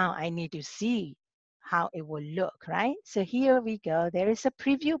 Now I need to see how it will look, right? So here we go. There is a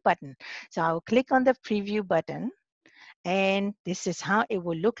preview button. So I'll click on the preview button. And this is how it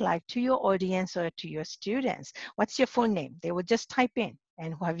will look like to your audience or to your students. What's your full name? They will just type in.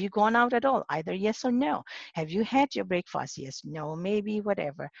 And have you gone out at all? Either yes or no. Have you had your breakfast? Yes, no, maybe,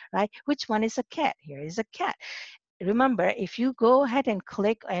 whatever, right? Which one is a cat? Here is a cat. Remember, if you go ahead and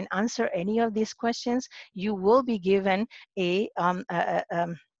click and answer any of these questions, you will be given a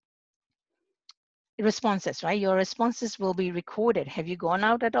responses, right? Your responses will be recorded. Have you gone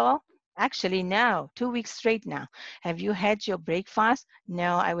out at all? Actually, no, 2 weeks straight now. Have you had your breakfast?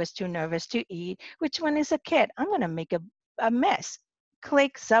 No, I was too nervous to eat. Which one is a kid? I'm going to make a mess.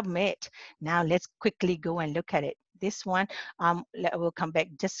 Click submit. Now let's quickly go and look at it. This one, we'll come back.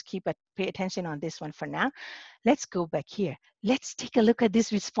 Just pay attention on this one for now. Let's go back here. Let's take a look at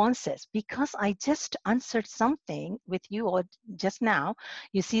these responses. Because I just answered something with you all just now,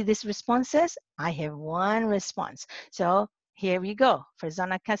 you see these responses? I have one response. So here we go.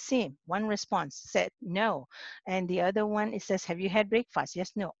 Farzana Cassim, one response said no. And the other one, it says, have you had breakfast?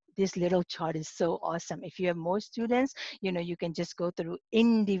 Yes, no. This little chart is so awesome. If you have more students, you can just go through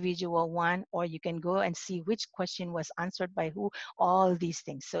individual one, or you can go and see which question was answered by who, all these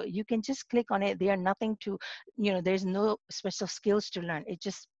things. So you can just click on it. They are nothing to, there's no special skills to learn. It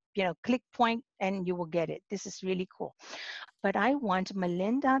just, click point and you will get it. This is really cool. But I want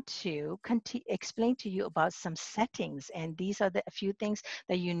Melinda to explain to you about some settings. And these are the a few things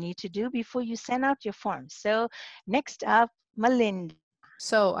that you need to do before you send out your form. So next up, Melinda.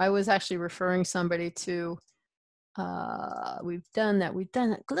 So I was actually referring somebody to, we've done that.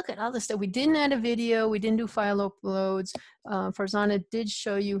 Look at all this stuff. We didn't add a video. We didn't do file uploads. Farzana did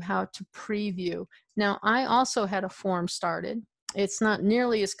show you how to preview. Now, I also had a form started. It's not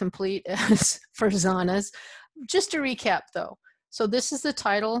nearly as complete as Farzana's. Just to recap though. So this is the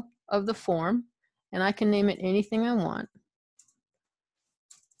title of the form, and I can name it anything I want.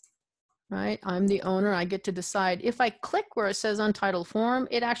 Right? I'm the owner. I get to decide. If I click where it says untitled form,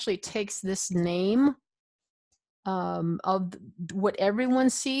 it actually takes this name of what everyone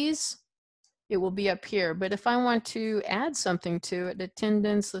sees. It will be up here. But if I want to add something to it,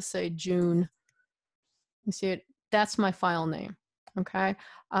 attendance, let's say June, you see it, that's my file name. Okay.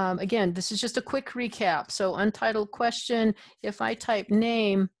 Again, this is just a quick recap. So untitled question, if I type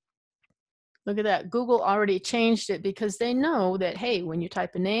name, look at that. Google already changed it because they know that, hey, when you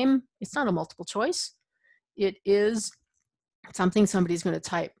type a name, it's not a multiple choice. It is something somebody's going to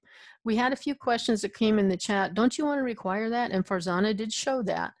type. We had a few questions that came in the chat. Don't you want to require that? And Farzana did show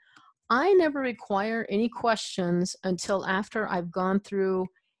that. I never require any questions until after I've gone through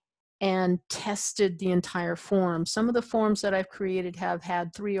and tested the entire form. Some of the forms that I've created have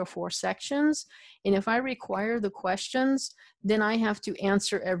had 3 or 4 sections. And if I require the questions, then I have to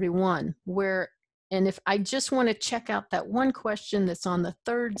answer every one. And if I just want to check out that one question that's on the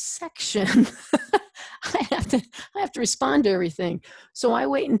 3rd section, I have to respond to everything. So I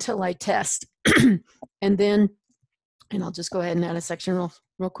wait until I test. And I'll just go ahead and add a section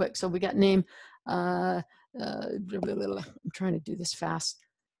real quick. So we got name, I'm trying to do this fast.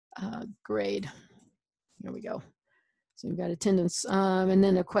 Grade. Here we go. So you've got attendance. And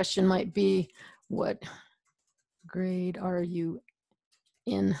then a question might be, what grade are you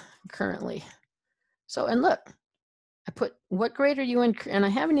in currently? So, and look, I put, what grade are you in? And I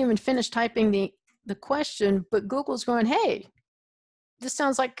haven't even finished typing the question, but Google's going, hey, this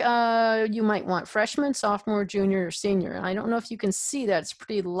sounds like you might want freshman, sophomore, junior, or senior. And I don't know if you can see that. It's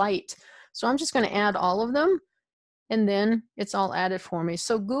pretty light. So I'm just going to add all of them. And then it's all added for me.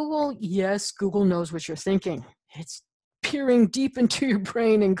 So Google, yes, Google knows what you're thinking. It's peering deep into your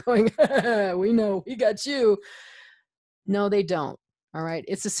brain and going, we know, we got you. No, they don't. All right.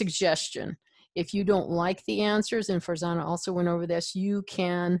 It's a suggestion. If you don't like the answers, and Farzana also went over this, you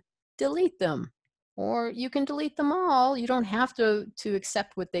can delete them. Or you can delete them all. You don't have to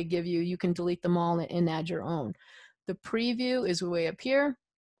accept what they give you. You can delete them all and add your own. The preview is way up here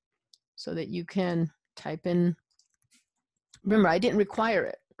so that you can type in. Remember, I didn't require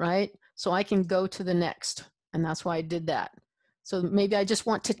it, right? So I can go to the next, and that's why I did that. So maybe I just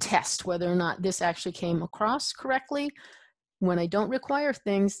want to test whether or not this actually came across correctly. When I don't require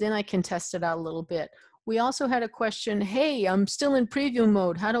things, then I can test it out a little bit. We also had a question, hey, I'm still in preview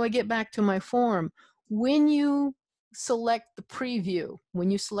mode. How do I get back to my form? When you select the preview,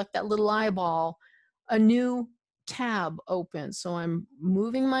 when you select that little eyeball, a new tab opens. So I'm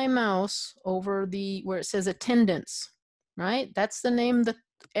moving my mouse over where it says attendance, right? That's the name that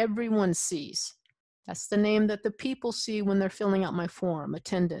everyone sees. That's the name that the people see when they're filling out my form,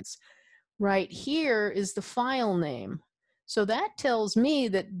 attendance. Right here is the file name. So that tells me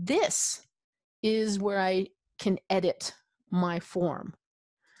that this is where I can edit my form.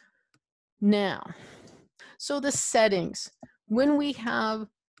 Now, so the settings. When we have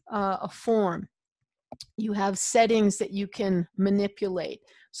a form, you have settings that you can manipulate.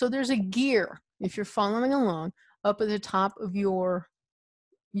 So there's a gear, if you're following along, up at the top of your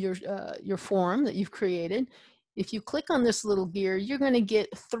form that you've created. If you click on this little gear, you're going to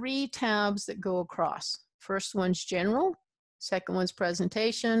get 3 tabs that go across. First one's general, second one's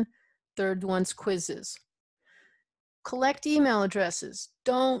presentation, third one's quizzes. Collect email addresses.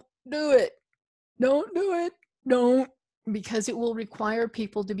 Don't do it. Don't do it. Don't, because it will require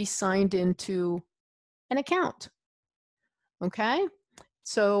people to be signed into an account. Okay?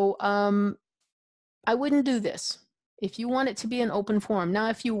 So I wouldn't do this. If you want it to be an open forum. Now,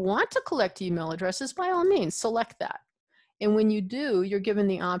 if you want to collect email addresses, by all means, select that. And when you do, you're given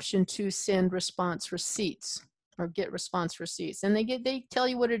the option to send response receipts or get response receipts. And they tell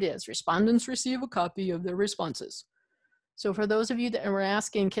you what it is. Respondents receive a copy of their responses. So for those of you that were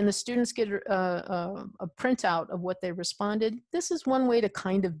asking, can the students get a printout of what they responded? This is one way to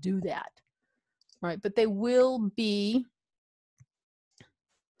kind of do that. Right? But they will be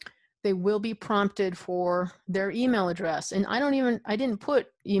prompted for their email address. And I didn't put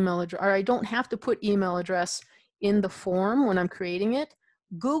email address, or I don't have to put email address in the form when I'm creating it.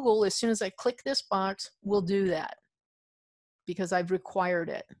 Google, as soon as I click this box, will do that because I've required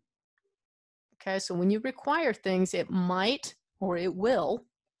it. Okay, so when you require things, it might, or it will,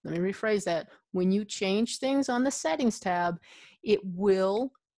 let me rephrase that, when you change things on the settings tab, it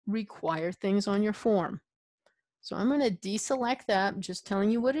will require things on your form. So I'm going to deselect that. I'm just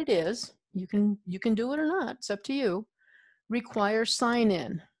telling you what it is. You can do it or not. It's up to you. Require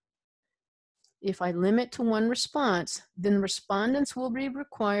sign-in. If I limit to 1 response, then respondents will be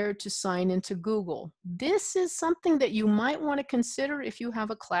required to sign into Google. This is something that you might want to consider if you have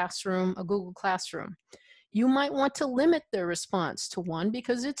a classroom, a Google Classroom. You might want to limit their response to 1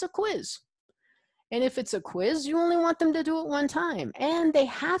 because it's a quiz. And if it's a quiz, you only want them to do it 1 time. And they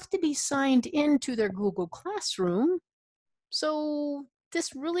have to be signed into their Google Classroom. So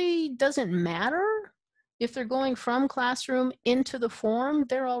this really doesn't matter. If they're going from Classroom into the form,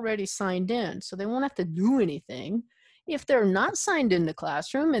 they're already signed in. So they won't have to do anything. If they're not signed in the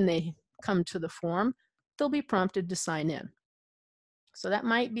classroom and they come to the form, they'll be prompted to sign in. So that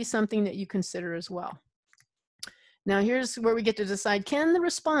might be something that you consider as well. Now here's where we get to decide, can the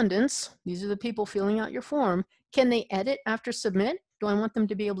respondents, these are the people filling out your form, can they edit after submit? Do I want them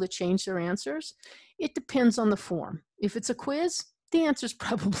to be able to change their answers? It depends on the form. If it's a quiz, the answer is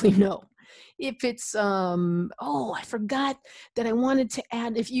probably no. If it's, oh, I forgot that I wanted to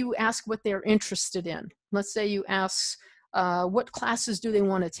add, if you ask what they're interested in, let's say you ask, what classes do they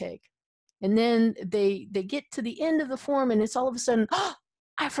want to take? And then they get to the end of the form and it's all of a sudden, oh,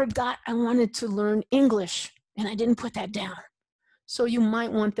 I forgot I wanted to learn English and I didn't put that down. So you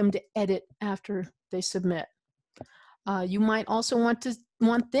might want them to edit after they submit. You might also want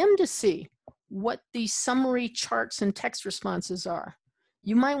them to see what the summary charts and text responses are.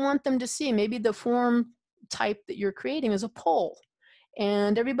 You might want them to see maybe the form type that you're creating is a poll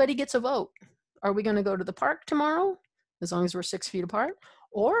and everybody gets a vote. Are we going to go to the park tomorrow, as long as we're 6 feet apart?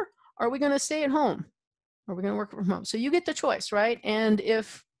 Or are we going to stay at home? Are we going to work from home? So you get the choice, right? And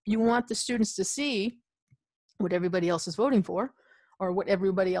if you want the students to see what everybody else is voting for, or what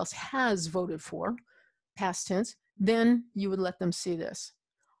everybody else has voted for, past tense, then you would let them see this.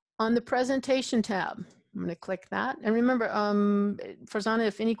 On the presentation tab, I'm going to click that. And remember, Farzana,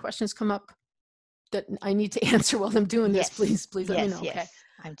 if any questions come up that I need to answer while I'm doing this, please let me know. Okay.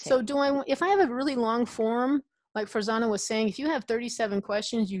 So if I have a really long form, like Farzana was saying, if you have 37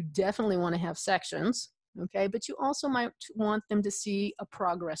 questions, you definitely want to have sections, okay? But you also might want them to see a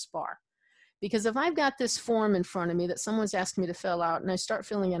progress bar. Because if I've got this form in front of me that someone's asked me to fill out and I start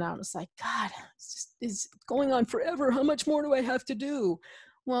filling it out, it's like, God, it's going on forever. How much more do I have to do?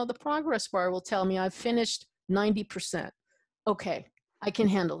 Well, the progress bar will tell me I've finished 90%. Okay, I can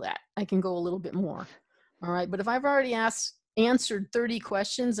handle that. I can go a little bit more. All right, but if I've already answered 30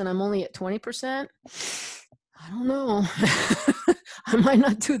 questions and I'm only at 20%, I don't know. I might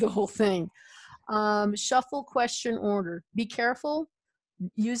not do the whole thing. Shuffle question order. Be careful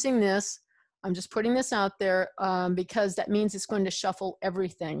using this. I'm just putting this out there because that means it's going to shuffle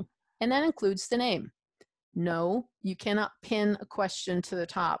everything. And that includes the name. No, you cannot pin a question to the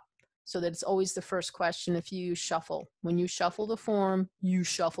top so that it's always the first question if you shuffle. When you shuffle the form, you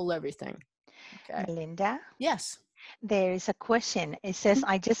shuffle everything. Okay. Melinda? Yes. There is a question. It says,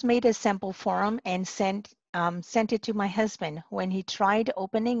 I just made a sample form and sent it to my husband. When he tried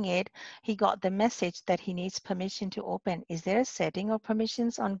opening it, he got the message that he needs permission to open. Is there a setting of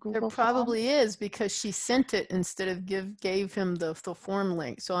permissions on Google There probably is, because she sent it instead of gave him the form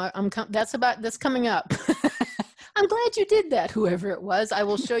link. So that's coming up. I'm glad you did that, whoever it was. I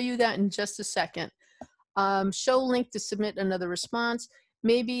will show you that in just a second. Show link to submit another response.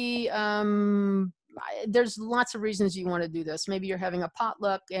 Maybe there's lots of reasons you want to do this. Maybe you're having a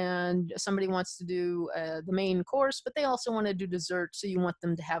potluck and somebody wants to do the main course, but they also want to do dessert. So you want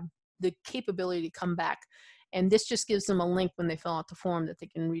them to have the capability to come back. And this just gives them a link when they fill out the form that they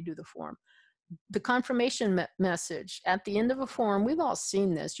can redo the form. The confirmation message at the end of a form, we've all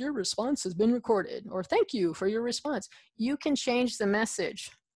seen this. Your response has been recorded, or thank you for your response. You can change the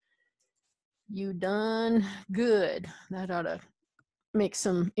message. You done good. That ought to make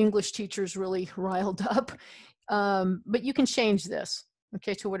some English teachers really riled up. But you can change this,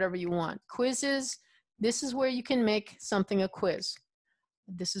 okay, to whatever you want. Quizzes, this is where you can make something a quiz.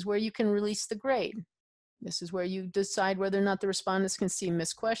 This is where you can release the grade. This is where you decide whether or not the respondents can see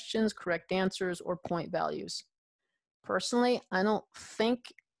missed questions, correct answers, or point values. Personally, I don't think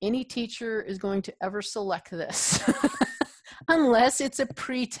any teacher is going to ever select this. Unless it's a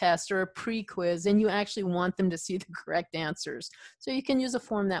pre-test or a pre-quiz and you actually want them to see the correct answers. So you can use a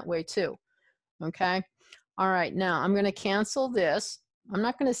form that way too, okay? All right, now I'm gonna cancel this. I'm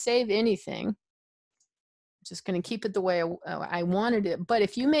not gonna save anything. I'm just gonna keep it the way I wanted it. But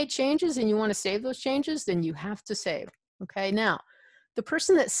if you made changes and you wanna save those changes, then you have to save, okay? Now, the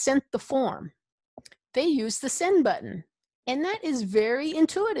person that sent the form, they use the send button. And that is very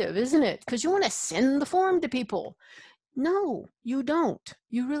intuitive, isn't it? Because you wanna send the form to people. No, you don't.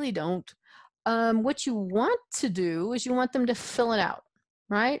 You really don't. What you want to do is you want them to fill it out,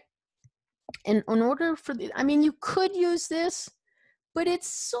 right? And in order for you could use this, but it's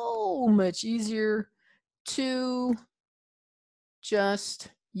so much easier to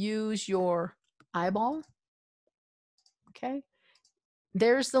just use your eyeball. Okay,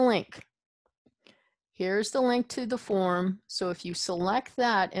 there's the link. Here's the link to the form. So if you select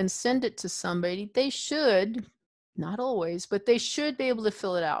that and send it to somebody, they should, not always, but they should be able to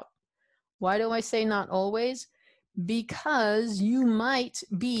fill it out. Why do I say not always? Because you might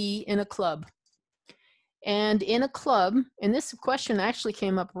be in a club. And in a club, and this question actually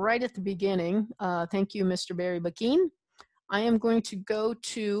came up right at the beginning. Thank you, Mr. Barry Bakeen. I am going to go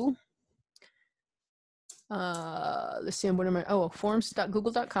to, let's see, what am I, oh,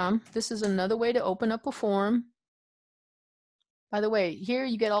 forms.google.com. This is another way to open up a form. By the way, here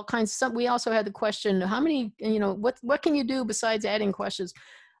you get all kinds of, we also had the question, how many, what can you do besides adding questions?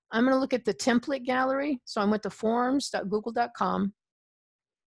 I'm going to look at the template gallery. So I went to forms.google.com.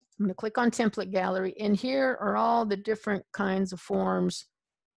 I'm going to click on template gallery, and here are all the different kinds of forms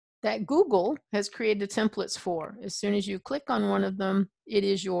that Google has created templates for. As soon as you click on one of them, it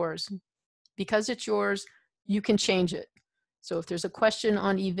is yours. Because it's yours, you can change it. So if there's a question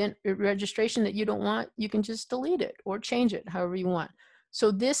on event registration that you don't want, you can just delete it or change it however you want.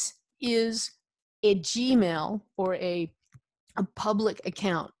 So this is a Gmail or a public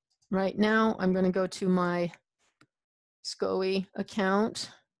account. Right now, I'm going to go to my SCOE account.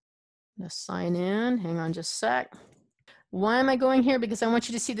 I'm going to sign in. Hang on just a sec. Why am I going here? Because I want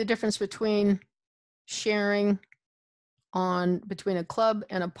you to see the difference between sharing between a club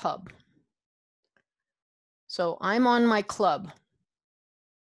and a pub. So I'm on my club.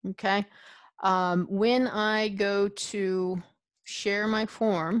 Okay. When I go to share my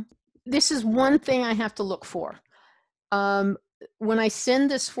form, this is one thing I have to look for. When I send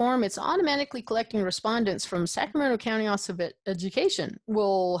this form, it's automatically collecting respondents from Sacramento County Office of Education.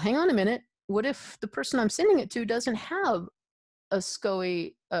 Well, hang on a minute. What if the person I'm sending it to doesn't have a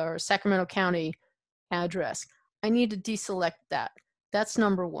SCOE or Sacramento County address? I need to deselect that. That's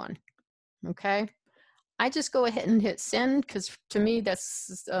number one. Okay. I just go ahead and hit send because to me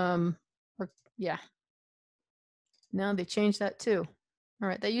that's, yeah. Now they changed that too. All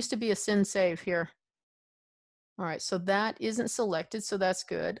right, that used to be a send save here. All right, so that isn't selected, so that's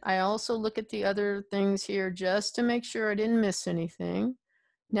good. I also look at the other things here just to make sure I didn't miss anything.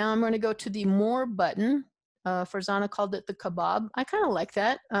 Now I'm going to go to the more button. Farzana called it the kebab. I kind of like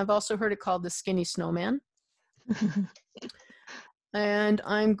that. I've also heard it called the skinny snowman. And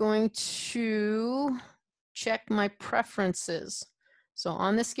I'm going to check my preferences. So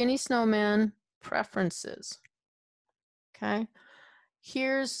on the skinny snowman, preferences. Okay.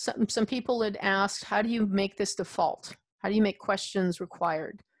 Here's some people had asked, how do you make this default? How do you make questions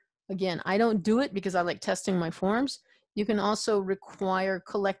required? Again, I don't do it because I like testing my forms. You can also require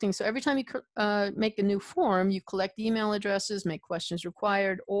collecting. So every time you make a new form, you collect email addresses, make questions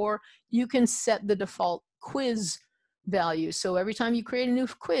required, or you can set the default quiz value. So every time you create a new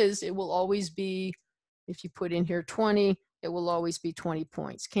quiz, it will always be, if you put in here 20, it will always be 20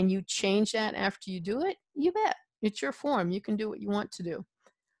 points. Can you change that after you do it? You bet. It's your form. You can do what you want to do.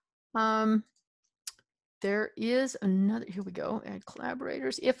 There is another, here we go, add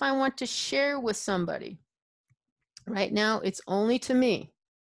collaborators. If I want to share with somebody, right now it's only to me,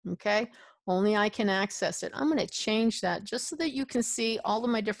 okay? Only I can access it. I'm going to change that just so that you can see all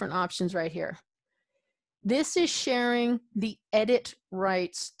of my different options right here. This is sharing the edit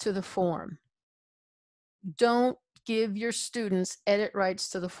rights to the form. Don't give your students edit rights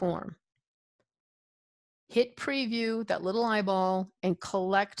to the form. Hit preview, that little eyeball, and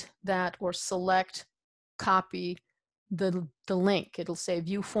collect that or select, copy the link. It'll say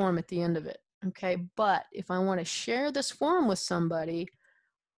view form at the end of it. Okay, but if I want to share this form with somebody,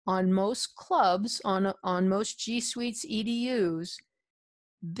 on most clubs, on most G Suites EDUs,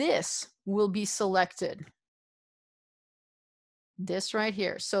 this will be selected. This right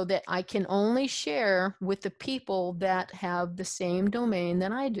here, so that I can only share with the people that have the same domain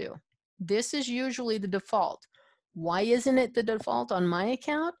that I do. This is usually the default. Why isn't it the default on my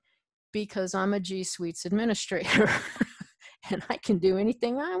account? Because I'm a G Suites administrator and I can do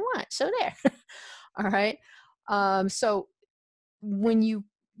anything I want. So there. All right. So when you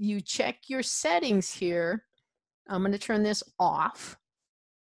check your settings here, I'm going to turn this off.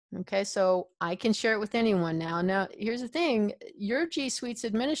 Okay, so I can share it with anyone now. Now, here's the thing. Your G Suites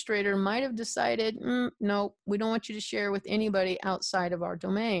administrator might have decided, no, we don't want you to share with anybody outside of our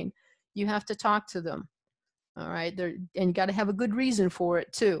domain. You have to talk to them. All right, and you got to have a good reason for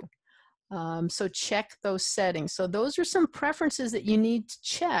it too. So check those settings. So those are some preferences that you need to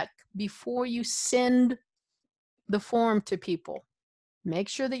check before you send the form to people. Make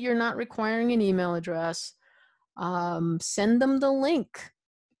sure that you're not requiring an email address. Send them the link.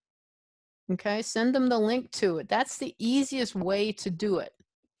 Okay, send them the link to it. That's the easiest way to do it.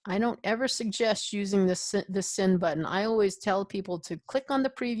 I don't ever suggest using the send button. I always tell people to click on the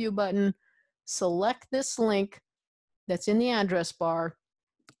preview button, select this link that's in the address bar,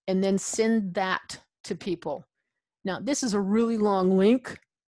 and then send that to people. Now, this is a really long link,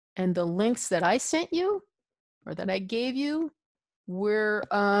 and the links that I sent you or that I gave you were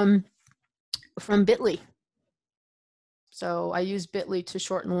from Bitly. So I use Bitly to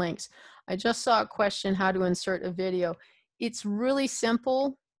shorten links. I just saw a question, how to insert a video. it's really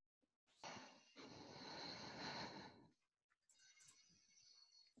simple.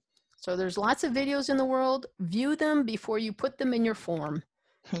 So there's lots of videos in the world. View them before you put them in your form.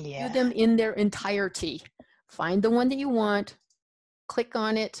 Yeah. View them in their entirety. Find the one that you want, click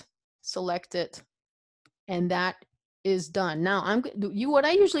on it, select it, and that is done. Now, what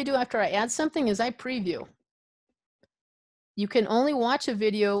I usually do after I add something is I preview. You can only watch a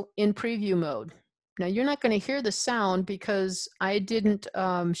video in preview mode. Now, you're not going to hear the sound because I didn't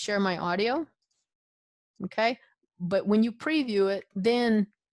share my audio, okay? But when you preview it, then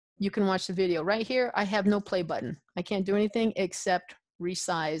you can watch the video. Right here, I have no play button. I can't do anything except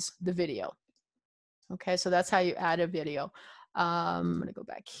resize the video. Okay, so that's how you add a video. I'm gonna go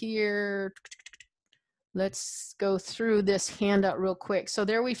back here. Let's go through this handout real quick. So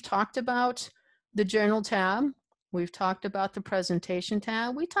there we've talked about the Journal tab. We've talked about the Presentation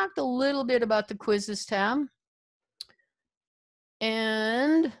tab. We talked a little bit about the Quizzes tab.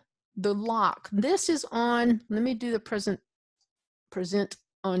 And the lock. This is on, let me do the present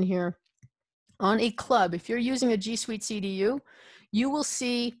on here. On a club, if you're using a G Suite CDU, you will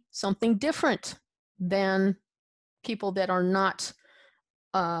see something different than people that are not,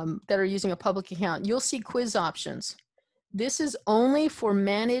 that are using a public account. You'll see quiz options. This is only for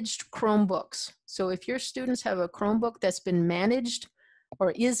managed Chromebooks. So if your students have a Chromebook that's been managed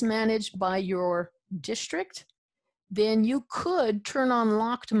or is managed by your district, then you could turn on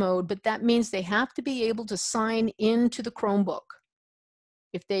locked mode, but that means they have to be able to sign into the Chromebook.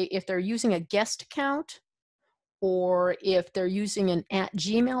 If they're using a guest account, or if they're using an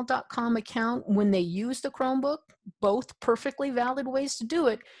 @gmail.com account when they use the Chromebook, both perfectly valid ways to do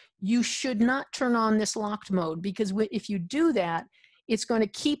it, you should not turn on this locked mode, because if you do that, it's going to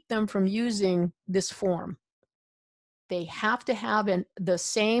keep them from using this form. They have to have the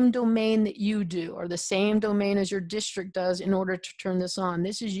same domain that you do, or the same domain as your district does, in order to turn this on.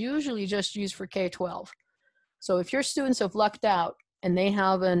 This is usually just used for K-12. So if your students have lucked out and they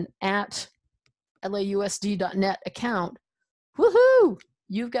have an @LAUSD.net account, woohoo!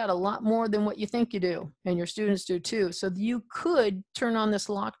 You've got a lot more than what you think you do, and your students do too. So you could turn on this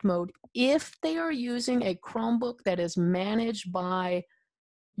locked mode if they are using a Chromebook that is managed by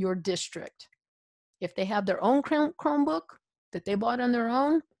your district. If they have their own Chromebook that they bought on their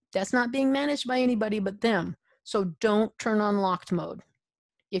own, that's not being managed by anybody but them. So don't turn on locked mode.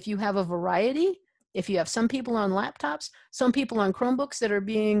 If you have a variety, if you have some people on laptops, some people on Chromebooks that are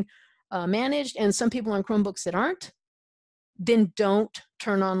being managed, and some people on Chromebooks that aren't, then don't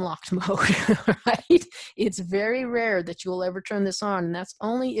turn on locked mode, right? It's very rare that you'll ever turn this on, and that's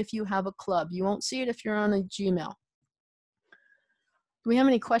only if you have a club. You won't see it if you're on a Gmail. Do we have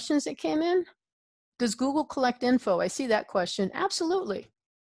any questions that came in? Does Google collect info? I see that question. Absolutely.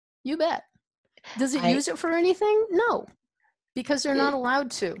 You bet. Does it use it for anything? No, because they're not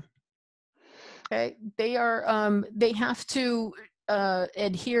allowed to. Okay, they have to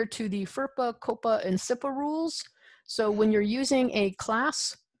adhere to the FERPA, COPA, and SIPA rules. So when you're using a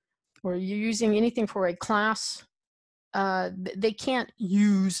class, or you're using anything for a class, they can't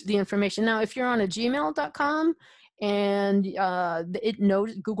use the information. Now, if you're on a gmail.com and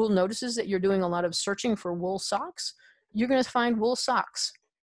Google notices that you're doing a lot of searching for wool socks, you're going to find wool socks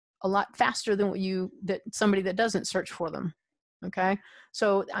a lot faster than somebody that doesn't search for them. Okay,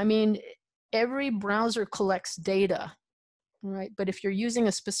 so I mean, every browser collects data, right? But if you're using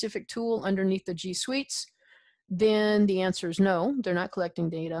a specific tool underneath the G Suites, then the answer is no, they're not collecting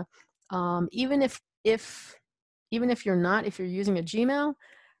data. Even if you're using a Gmail,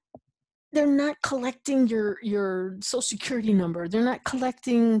 they're not collecting your social security number. They're not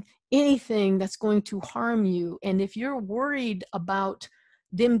collecting anything that's going to harm you. And if you're worried about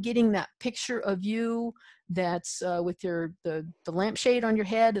them getting that picture of you that's with the lampshade on your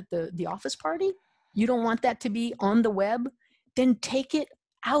head at the office party, you don't want that to be on the web, then take it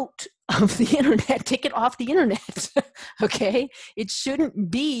out of the internet, take it off the internet, okay? It shouldn't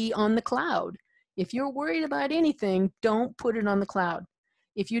be on the cloud. If you're worried about anything, don't put it on the cloud.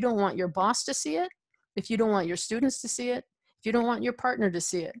 If you don't want your boss to see it, if you don't want your students to see it, if you don't want your partner to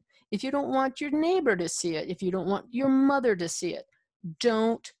see it, if you don't want your neighbor to see it, if you don't want your mother to see it,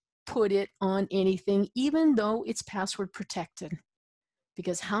 don't put it on anything, even though it's password protected.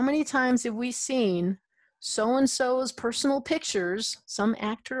 Because how many times have we seen so-and-so's personal pictures, some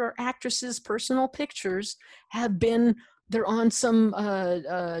actor or actress's personal pictures they're on some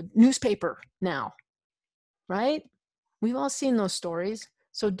newspaper now, right? We've all seen those stories.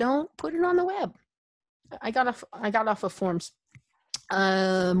 So don't put it on the web. I got off of forms.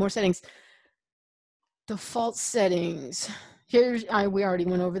 More settings. Default settings. We already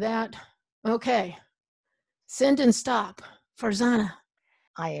went over that. Okay. Send and stop. Farzana.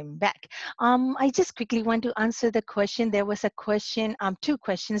 I am back. I just quickly want to answer the question. There was a question, two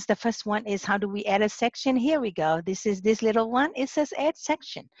questions. The first one is, how do we add a section? Here we go. This is this little one. It says add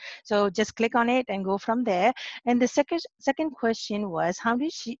section. So just click on it and go from there. And the second question was, how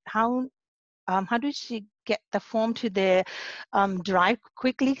does she get the form to the drive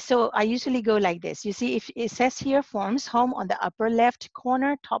quickly? So I usually go like this. You see, if it says here forms home on the upper left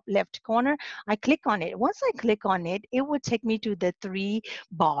corner, top left corner, I click on it. Once I click on it, it would take me to the 3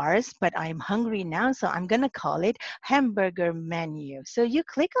 bars, but I'm hungry now, so I'm gonna call it hamburger menu. So you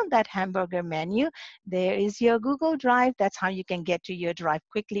click on that hamburger menu, there is your Google Drive. That's how you can get to your drive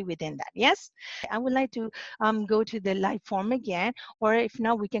quickly within that. Yes, I would like to go to the live form again, or if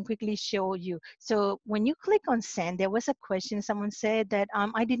not, we can quickly show you. So when you click on send, there was a question. Someone said that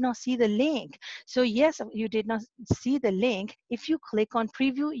I did not see the link. So yes, you did not see the link. If you click on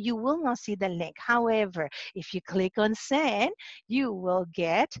preview, you will not see the link. However, if you click on send, you will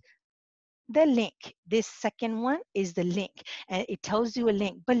get the link. This second one is the link, and it tells you a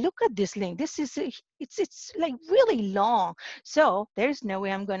link. But look at this link. This is it's like really long. So there's no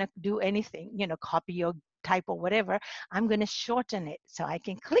way I'm going to do anything, copy or type or whatever. I'm going to shorten it. So I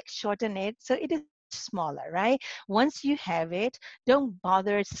can click shorten it, so it is much smaller, right? Once you have it, don't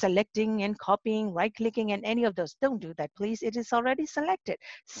bother selecting and copying, right clicking, and any of those. Don't do that, please. It is already selected.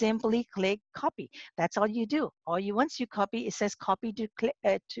 Simply click copy. That's all you do. Once you copy, it says copy to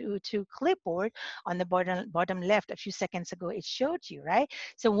clipboard on the bottom left. A few seconds ago, it showed you, right?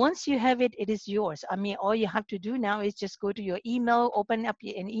 So once you have it, it is yours. I mean, all you have to do now is just go to your email, open up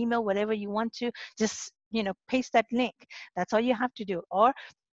an email, whatever you want to, just paste that link. That's all you have to do. Or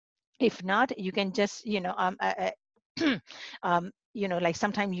if not, you can just like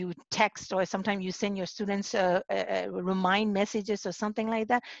sometimes you text, or sometimes you send your students remind messages or something like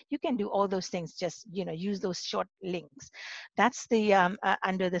that. You can do all those things. Just use those short links. That's the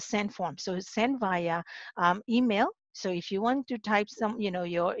under the send form. So send via email. So if you want to type some,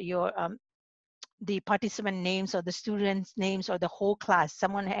 your the participant names or the students names or the whole class,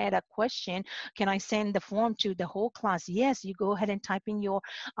 someone had a question, can I send the form to the whole class? Yes, you go ahead and type in your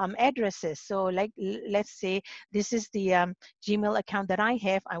addresses. So like, let's say this is the Gmail account that I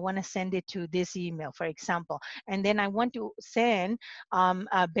have. I want to send it to this email, for example, and then I want to send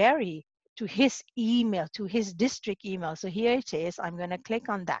Barry to his email, to his district email. So here it is. I'm going to click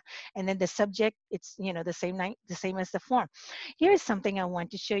on that, and then the subject, it's the same as the form. Here is something I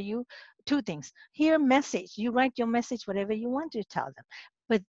want to show you. Two things. Here, message. You write your message, whatever you want to tell them.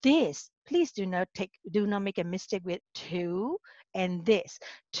 But this, please do not make a mistake with to and this.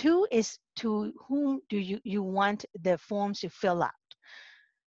 To is to whom do you want the forms to fill out.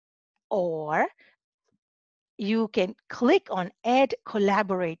 Or you can click on add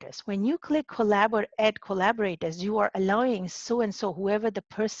collaborators. When you click add collaborators, you are allowing so and so, whoever the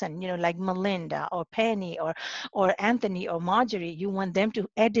person, like Melinda or Penny or Anthony or Marjorie, you want them to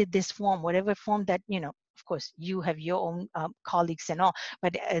edit this form, whatever form that, of course, you have your own colleagues and all,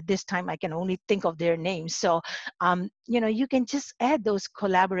 but at this time I can only think of their names. So, you can just add those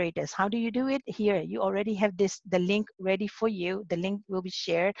collaborators. How do you do it? Here, you already have the link ready for you. The link will be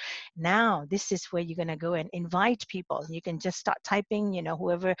shared. Now, this is where you're going to go and invite people. You can just start typing,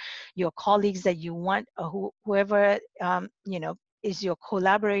 whoever your colleagues that you want, or whoever, is your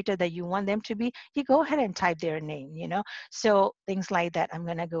collaborator that you want them to be, you go ahead and type their name, So things like that. I'm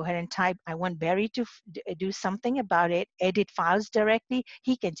going to go ahead and type, I want Barry to do something about it, edit files directly.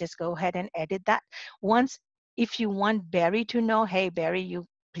 He can just go ahead and edit that. If you want Barry to know, hey, Barry, you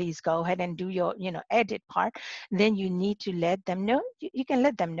please go ahead and do your, edit part, then you need to let them know. You can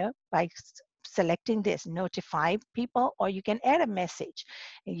let them know by selecting this, notify people, or you can add a message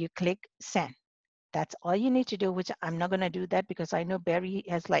and you click send. That's all you need to do, which I'm not going to do that because I know Barry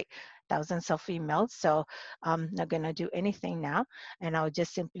has like thousands of emails. So I'm not going to do anything now. And I'll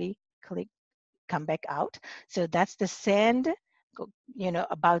just simply click, come back out. So that's the send,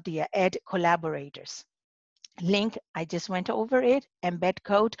 about the add collaborators. Link, I just went over it. Embed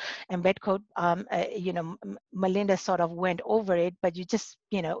code, Melinda sort of went over it, but you just,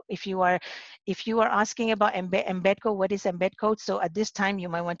 if you are asking about embed code, what is embed code? So at this time you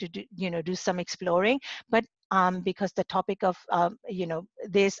might want to do some exploring, but because the topic of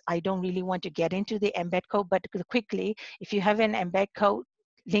this, I don't really want to get into the embed code, but quickly, if you have an embed code,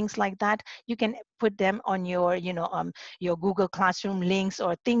 links like that, you can put them on your your Google Classroom links,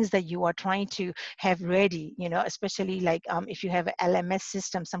 or things that you are trying to have ready, especially like if you have an LMS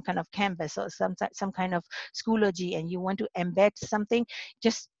system, some kind of Canvas or some kind of Schoology, and you want to embed something,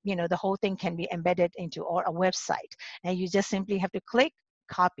 just the whole thing can be embedded into a website, and you just simply have to click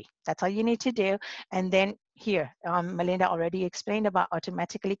copy. That's all you need to do. And then here, Melinda already explained about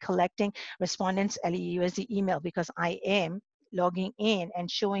automatically collecting respondents' LAUSD email because I am logging in and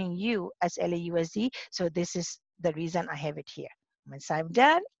showing you as LAUSD. So this is the reason I have it here. Once I'm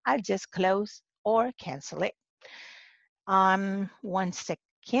done, I'll just close or cancel it. 1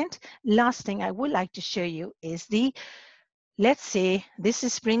 second. Last thing I would like to show you is the, let's say this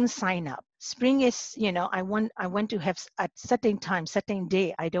is spring sign up. Spring is, I want to have at certain time, certain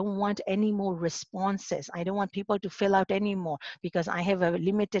day. I don't want any more responses. I don't want people to fill out anymore because I have a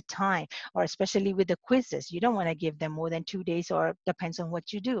limited time, or especially with the quizzes, you don't want to give them more than 2 days, or depends on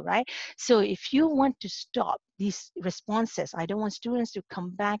what you do, right? So if you want to stop these responses, I don't want students to come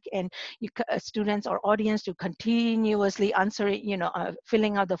back and students or audience to continuously answer it,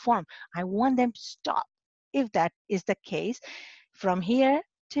 filling out the form. I want them to stop. If that is the case, from here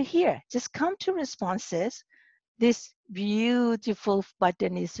to here, just come to responses. This beautiful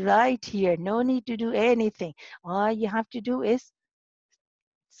button is right here. No need to do anything. All you have to do is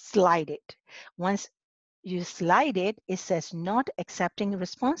slide it. Once you slide it, it says not accepting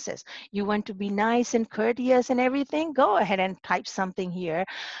responses. You want to be nice and courteous and everything, go ahead and type something here.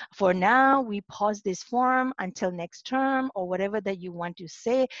 For now, we pause this form until next term, or whatever that you want to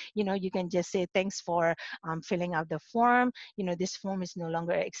say. You can just say thanks for filling out the form. This form is no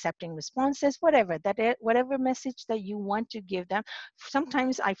longer accepting responses, whatever whatever message that you want to give them.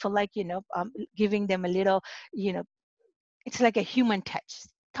 Sometimes I feel like giving them a little, it's like a human touch.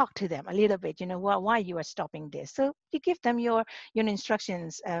 Talk to them a little bit, why you are stopping this. So you give them your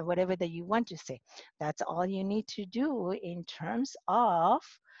instructions, whatever that you want to say. That's all you need to do in terms of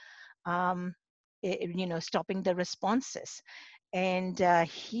um, stopping the responses. And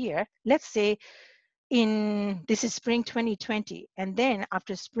here, let's say this is spring 2020, and then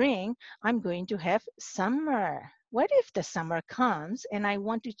after spring I'm going to have summer. What if the summer comes and I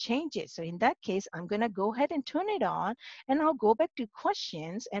want to change it? So in that case, I'm going to go ahead and turn it on, and I'll go back to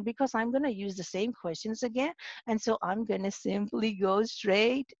questions. And because I'm going to use the same questions again, and so I'm going to simply go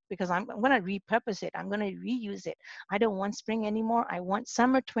straight, because I'm going to repurpose it, I'm going to reuse it. I don't want spring anymore, I want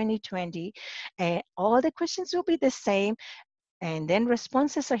summer 2020, and all the questions will be the same, and then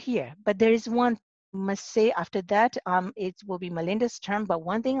responses are here. But there is one must say after that, it will be Melinda's term. But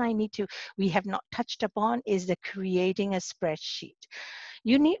one thing we have not touched upon is the creating a spreadsheet.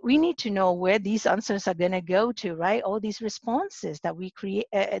 We need to know where these answers are going to go to, right? All these responses that we create,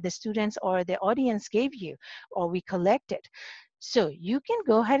 the students or the audience gave you, or we collected. So you can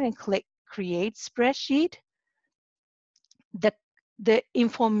go ahead and click create spreadsheet. The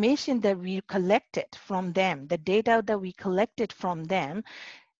information that we collected from them, the data that we collected from them,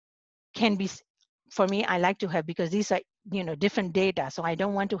 can be, for me, I like to have, because these are different data, so I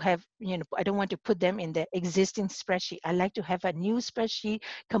don't want to have, I don't want to put them in the existing spreadsheet. I like to have a new spreadsheet,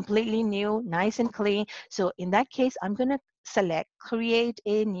 completely new, nice and clean. So in that case, I'm going to select create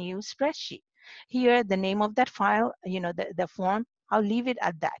a new spreadsheet. Here, the name of that file, the form, I'll leave it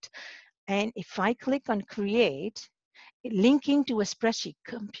at that. And if I click on create, linking to a spreadsheet,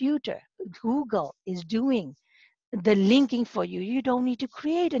 computer, Google is doing the linking for you. You don't need to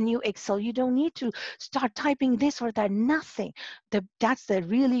create a new Excel. You don't need to start typing this or that, nothing. That's the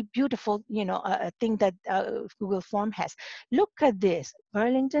really beautiful, thing that Google Form has. Look at this,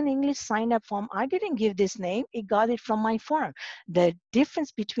 Burlington English sign up form. I didn't give this name, it got it from my form. The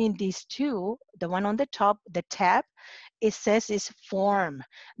difference between these two, the one on the top, the tab, it says is form.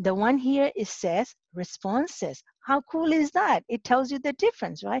 The one here, it says responses. How cool is that? It tells you the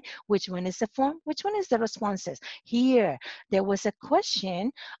difference, right? Which one is the form? Which one is the responses? Here, there was a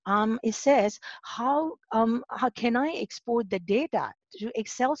question. It says, how can I export the data to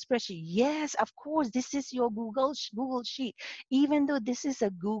Excel spreadsheet? Yes, of course, this is your Google Sheet. Even though this is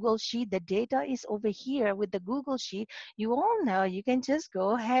a Google Sheet, the data is over here with the Google Sheet. You all know you can just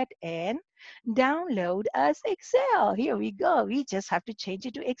go ahead and download as Excel. Here we go. We just have to change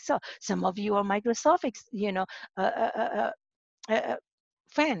it to Excel. Some of you are Microsoft, uh, uh, uh, uh, uh,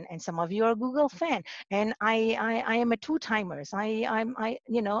 fan, and some of you are Google fan. And I am a two-timers.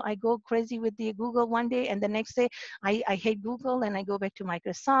 I go crazy with the Google one day, and the next day I hate Google and I go back to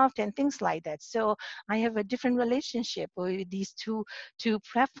Microsoft and things like that. So I have a different relationship with these two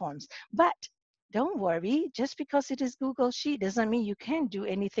platforms. But don't worry, just because it is Google Sheet doesn't mean you can't do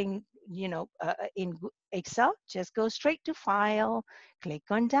anything, in Excel. Just go straight to File, click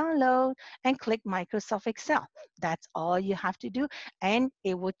on Download, and click Microsoft Excel. That's all you have to do, and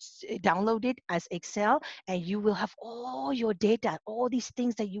it would download it as Excel, and you will have all your data, all these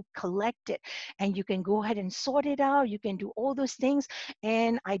things that you collected, and you can go ahead and sort it out. You can do all those things,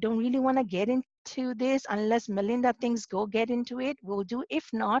 and I don't really want to get into this unless Melinda thinks go get into it. We'll do. If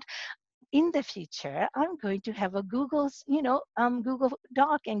not, in the future, I'm going to have a Google's, Google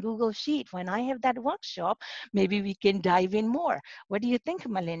Doc and Google Sheet. When I have that workshop, maybe we can dive in more. What do you think,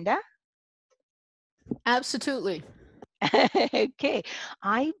 Melinda? Absolutely. Okay,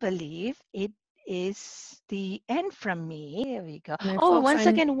 I believe it is the end from me. Here we go. And Oh, folks, oh, go one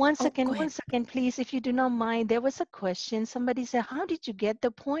ahead. second, please, if you do not mind. There was a question. Somebody said, "How did you get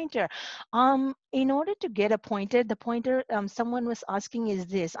the pointer?" In order to get a pointer, the pointer someone was asking is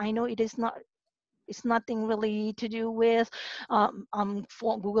this. I know it is not, it's nothing really to do with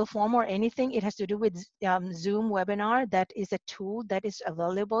Google Form or anything. It has to do with Zoom webinar. That is a tool that is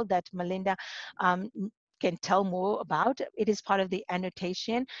available that Melinda um, can tell more about. It is part of the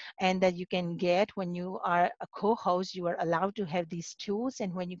annotation, and that you can get when you are a co-host. You are allowed to have these tools,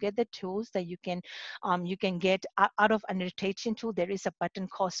 and when you get the tools that you can get out of annotation tool, there is a button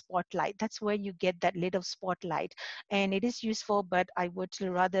called Spotlight. That's where you get that little spotlight, and it is useful, but I would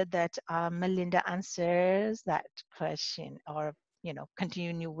rather that Melinda answers that question, or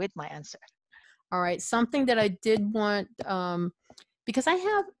continue with my answer. All right. Something that I did want, because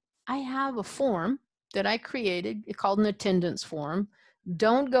I have a form that I created called an attendance form.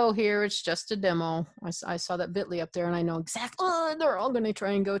 Don't go here. It's just a demo. I saw that bit.ly up there, and I know exactly, oh, they're all going to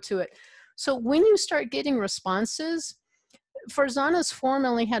try and go to it. So when you start getting responses, Farzana's form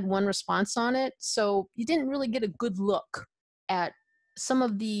only had one response on it, so you didn't really get a good look at some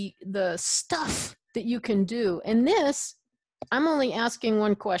of the stuff that you can do. And this, I'm only asking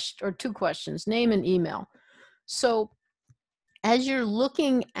one question or two questions, name and email. So as you're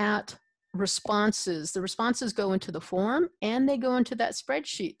looking at responses, the responses go into the form and they go into that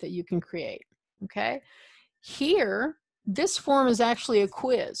spreadsheet that you can create, okay? Here, this form is actually a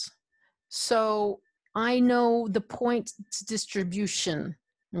quiz. So I know the points distribution,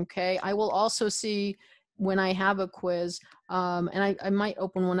 okay? I will also see when I have a quiz, and I might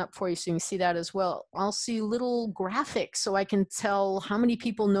open one up for you so you can see that as well. I'll see little graphics so I can tell how many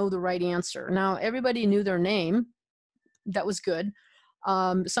people know the right answer. Now, everybody knew their name. That was good.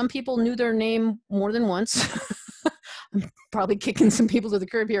 Some people knew their name more than once. I'm probably kicking some people to the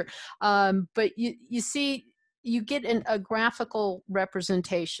curb here. But you see, you get a graphical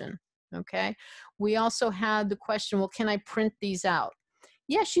representation, okay? We also had the question, well, can I print these out?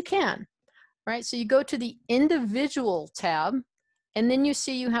 Yes, you can, right? So you go to the individual tab, and then you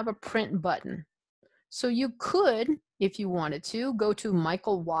see you have a print button. So you could, if you wanted to, go to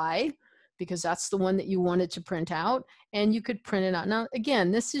Michael Y, because that's the one that you wanted to print out, and you could print it out. Now,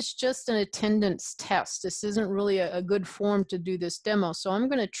 again, this is just an attendance test. This isn't really a good form to do this demo, so I'm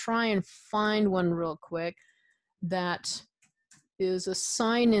going to try and find one real quick that is a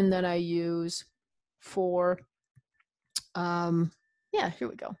sign-in that I use for, yeah, here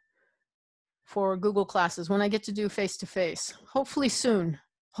we go, for Google Classes when I get to do face-to-face. Hopefully soon,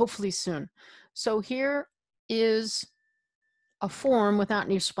 hopefully soon. So here is a form without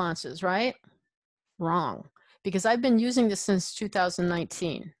any responses, right? Wrong, because I've been using this since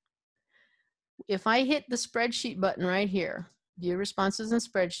 2019. If I hit the spreadsheet button right here, view responses and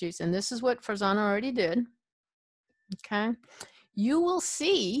spreadsheets, and this is what Farzana already did, okay, you will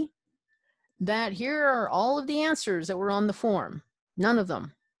see that here are all of the answers that were on the form. None of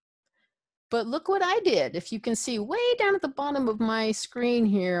them. But look what I did. If you can see way down at the bottom of my screen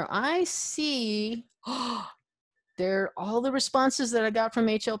here, I see, oh, there are all the responses that I got from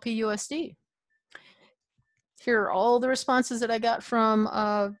HLP USD. Here are all the responses that I got from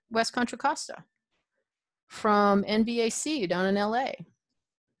West Contra Costa, from NVAC down in LA,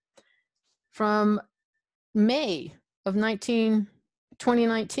 from May of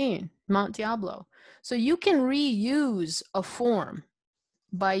 2019, Mount Diablo. So you can reuse a form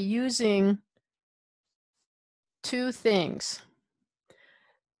by using two things.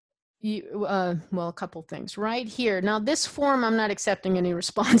 Well, a couple things right here. Now this form, I'm not accepting any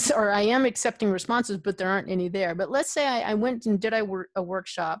response, or I am accepting responses, but there aren't any there. But let's say I went and did a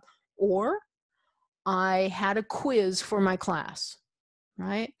workshop, or I had a quiz for my class,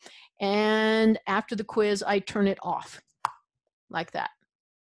 right? And after the quiz, I turn it off like that,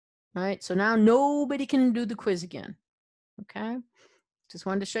 right? So now nobody can do the quiz again, okay? Just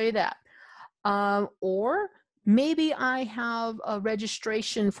wanted to show you that. Or maybe I have a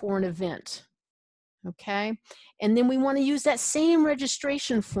registration for an event, okay? And then we want to use that same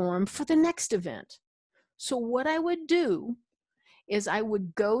registration form for the next event. So what I would do is I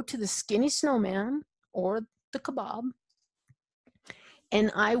would go to the Skinny Snowman or the Kebab,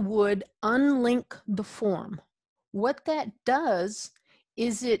 and I would unlink the form. What that does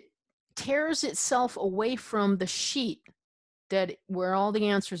is it tears itself away from the sheet where all the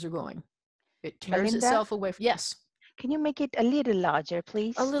answers are going. It tears Melinda, itself away. Yes. Can you make it a little larger,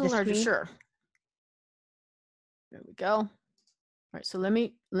 please? A little The larger, screen. sure. There we go. All right, so let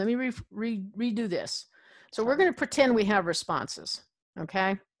me redo this. So we're Sorry. going to pretend we have responses,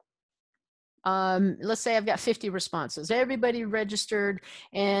 okay? Let's say I've got 50 responses. Everybody registered,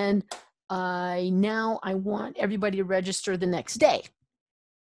 and now I want everybody to register the next day,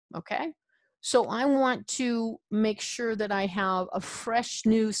 okay? So I want to make sure that I have a fresh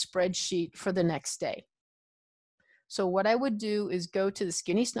new spreadsheet for the next day. So what I would do is go to the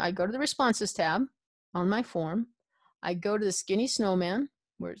skinny, I go to the responses tab on my form. I go to the skinny snowman,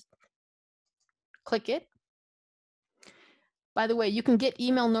 click it. By the way, you can get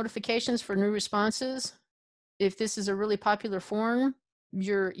email notifications for new responses. If this is a really popular form,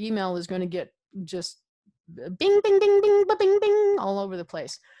 your email is going to get just bing, bing, bing, bing, bing, bing, all over the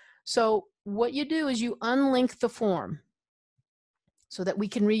place. So what you do is you unlink the form so that we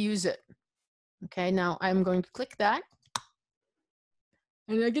can reuse it. Okay, now I'm going to click that.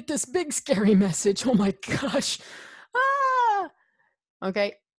 And I get this big scary message. Oh my gosh. Ah!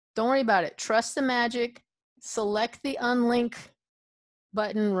 Okay, don't worry about it. Trust the magic. Select the unlink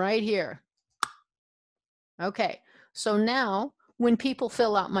button right here. Okay, so now when people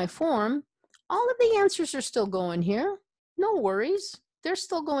fill out my form, all of the answers are still going here. No worries. They're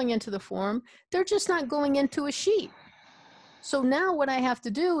still going into the form. They're just not going into a sheet. So now what I have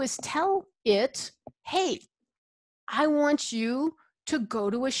to do is tell it, hey, I want you to go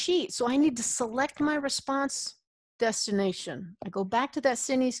to a sheet. So I need to select my response destination. I go back to that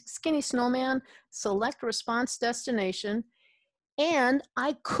skinny snowman, select response destination, and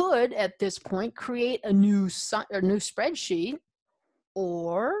I could, at this point, create a new spreadsheet,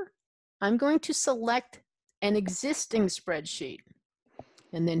 or I'm going to select an existing spreadsheet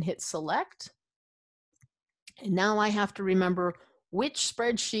and then hit select. And now I have to remember which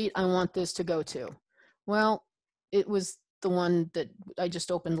spreadsheet I want this to go to. Well, it was the one that I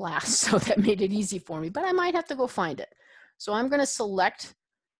just opened last, so that made it easy for me, but I might have to go find it. So I'm going to select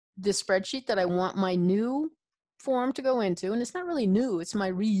the spreadsheet that I want my new form to go into, and it's not really new, it's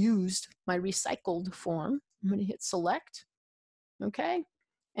my reused, my recycled form. I'm going to hit select, okay?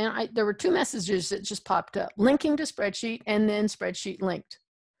 And there were two messages that just popped up, linking to spreadsheet and then spreadsheet linked.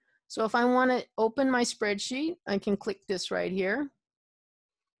 So if I want to open my spreadsheet, I can click this right here.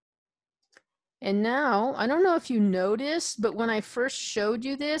 And now, I don't know if you noticed, but when I first showed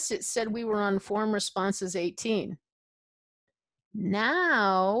you this, it said we were on form responses 18.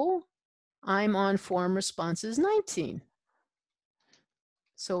 Now, I'm on form responses 19.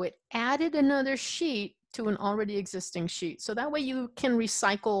 So it added another sheet to an already existing sheet. So that way you can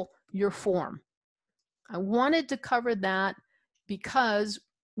recycle your form. I wanted to cover that because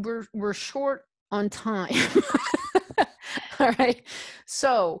we're short on time. All right.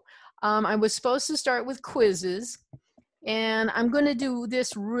 So I was supposed to start with quizzes, and I'm going to do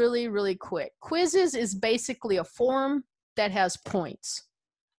this really, really quick. Quizzes is basically a form that has points.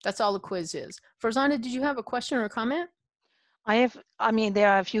 That's all a quiz is. Farzana, did you have a question or a comment? I mean,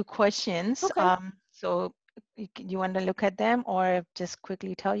 there are a few questions. Okay. So you want to look at them or just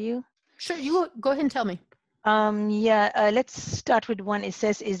quickly tell you? Sure, you go ahead and tell me. Let's start with one. It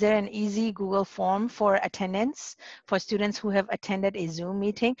says, is there an easy Google form for attendance for students who have attended a Zoom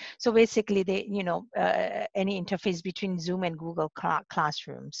meeting? So basically, they, any interface between Zoom and Google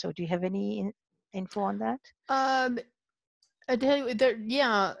Classroom. So do you have any info on that?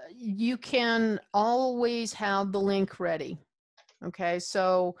 Yeah, you can always have the link ready. Okay,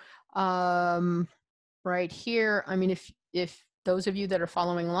 so right here, I mean, if those of you that are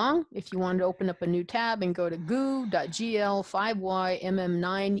following along, if you wanted to open up a new tab and go to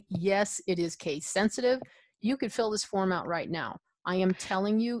goo.gl5ymm9, yes, it is case sensitive. You could fill this form out right now. I am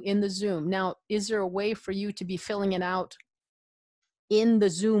telling you in the Zoom. Now, is there a way for you to be filling it out in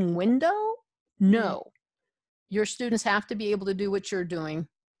the Zoom window? No. Your students have to be able to do what you're doing.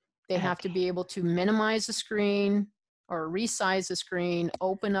 They have to be able to minimize the screen or resize the screen,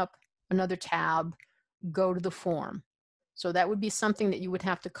 open up another tab, go to the form. So that would be something that you would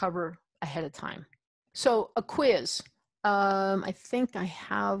have to cover ahead of time. So a quiz. I think I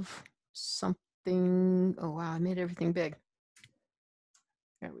have something. Oh, wow, I made everything big.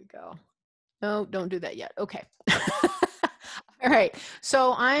 There we go. No, don't do that yet. Okay. All right.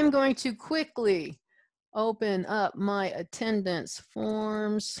 So I'm going to quickly open up my attendance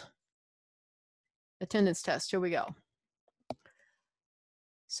forms. Attendance test. Here we go.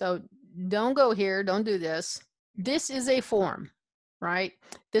 So don't go here. Don't do this. This is a form, right?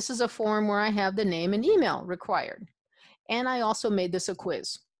 This is a form where I have the name and email required. And I also made this a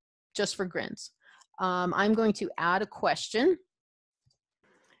quiz, just for grins. I'm going to add a question.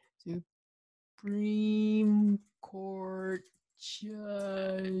 Supreme Court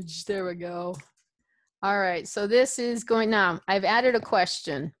judge. There we go. All right, so this is going now. I've added a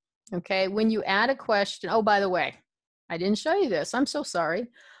question. Okay, when you add a question, oh, by the way, I didn't show you this. I'm so sorry.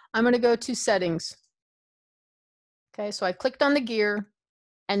 I'm going to go to settings. Okay, so I clicked on the gear,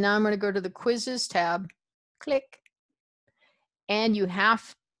 and now I'm going to go to the quizzes tab. Click. And you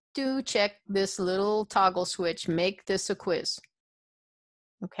have to check this little toggle switch, make this a quiz.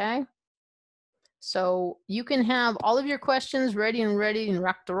 Okay? So you can have all of your questions ready and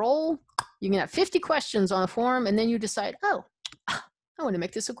rock to roll. You can have 50 questions on the form, and then you decide, oh, I want to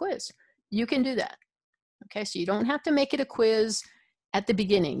make this a quiz. You can do that. Okay, so you don't have to make it a quiz at the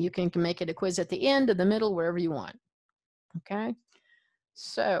beginning. You can make it a quiz at the end, or the middle, wherever you want. Okay,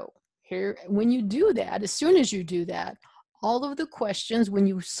 so here, when you do that, as soon as you do that, all of the questions, when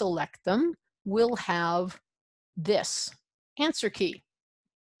you select them, will have this answer key.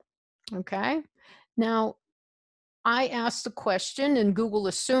 Okay, now I asked the question and Google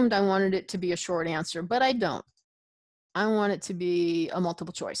assumed I wanted it to be a short answer, but I don't. I want it to be a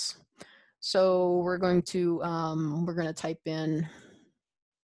multiple choice. So we're going to type in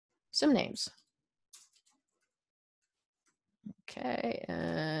some names. Okay,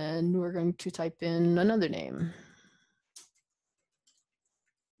 and we're going to type in another name.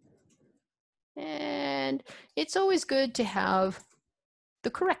 And it's always good to have the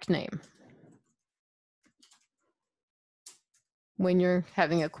correct name when you're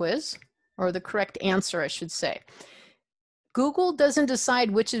having a quiz, or the correct answer, I should say. Google doesn't decide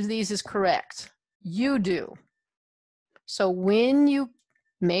which of these is correct. You do. So when you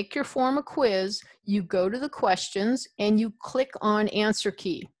make your form a quiz, you go to the questions and you click on answer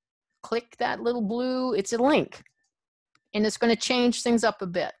key. Click that little blue, it's a link, and it's going to change things up a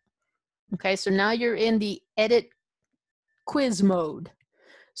bit. Okay, so now you're in the edit quiz mode.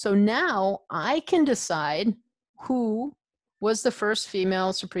 So now I can decide who was the first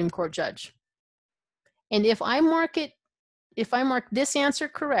female Supreme Court judge. And if I mark this answer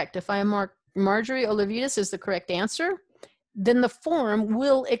correct, if I mark Marjorie Olavides as the correct answer, then the form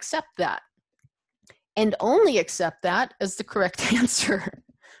will accept that and only accept that as the correct answer.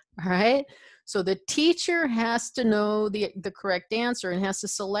 All right. So the teacher has to know the correct answer and has to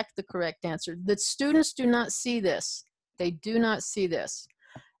select the correct answer. The students do not see this. They do not see this.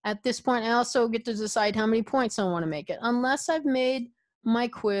 At this point, I also get to decide how many points I want to make it, unless I've made my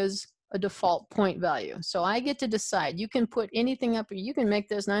quiz a default point value. So I get to decide. You can put anything up, you can make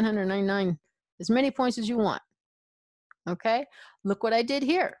this 999, as many points as you want. Okay, look what I did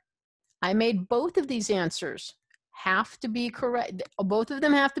here. I made both of these answers have to be correct. Both of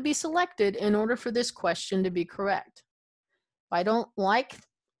them have to be selected in order for this question to be correct. If I don't like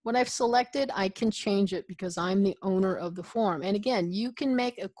what I've selected, I can change it because I'm the owner of the form. And again, you can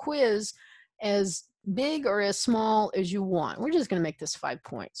make a quiz as big or as small as you want. We're just going to make this 5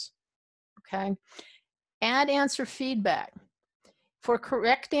 points. Okay. Add answer feedback for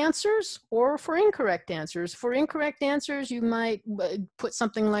correct answers or for incorrect answers. For incorrect answers, you might put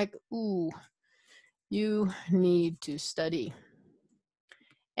something like, ooh, you need to study.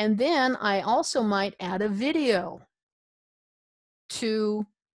 And then I also might add a video to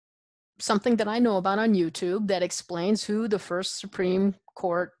something that I know about on YouTube that explains who the first Supreme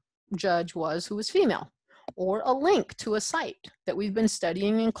Court judge was who was female, or a link to a site that we've been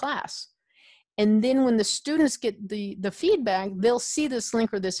studying in class. And then when the students get the feedback, they'll see this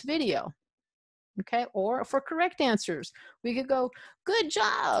link or this video. Okay, or for correct answers, we could go, good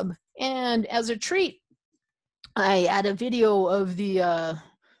job. And as a treat, I add a video of the,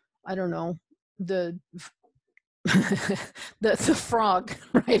 I don't know, the the frog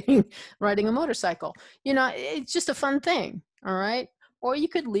riding a motorcycle. You know, it's just a fun thing, all right? Or you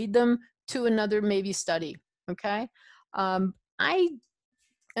could lead them to another maybe study, okay? I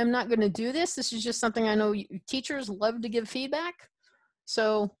am not going to do this. This is just something I know teachers love to give feedback.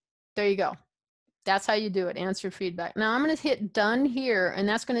 So there you go. That's how you do it, answer feedback. Now I'm going to hit done here, and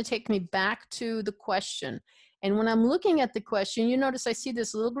that's going to take me back to the question. And when I'm looking at the question, you notice I see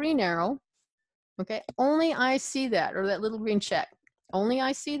this little green arrow. Okay, only I see that, or that little green check. Only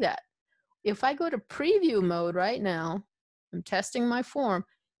I see that. If I go to preview mode right now, I'm testing my form,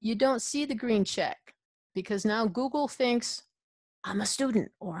 you don't see the green check because now Google thinks I'm a student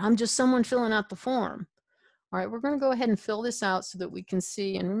or I'm just someone filling out the form. All right, we're going to go ahead and fill this out so that we can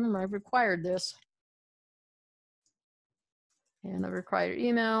see, and remember I've required this. And I've required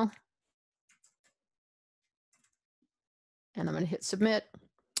email. And I'm going to hit submit.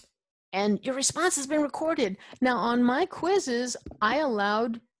 And your response has been recorded. Now on my quizzes, I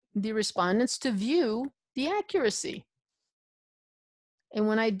allowed the respondents to view the accuracy. And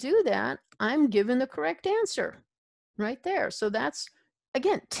when I do that, I'm given the correct answer. right there. So that's,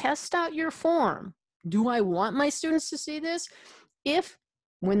 again, test out your form. Do I want my students to see this? If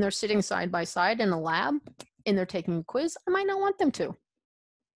when they're sitting side by side in a lab and they're taking a quiz, I might not want them to.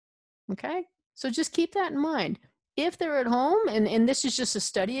 Okay, so just keep that in mind. If they're at home and this is just a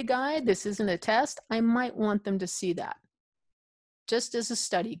study guide, this isn't a test, I might want them to see that just as a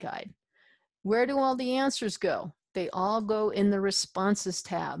study guide. Where do all the answers go? They all go in the responses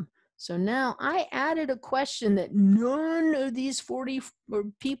tab. So now I added a question that none of these 40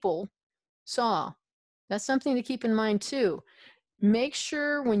 people saw. That's something to keep in mind too. Make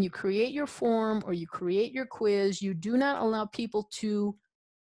sure when you create your form or you create your quiz, you do not allow people to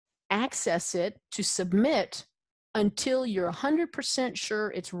access it, to submit, until you're 100%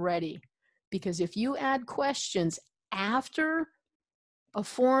 sure it's ready. Because if you add questions after a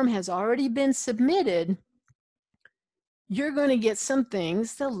form has already been submitted, you're going to get some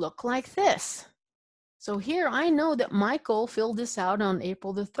things that look like this. So here I know that Michael filled this out on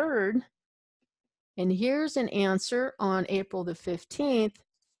April the 3rd, and here's an answer on April the 15th,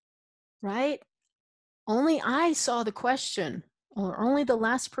 right? Only I saw the question, or only the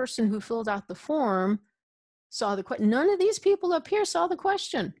last person who filled out the form saw the question. None of these people up here saw the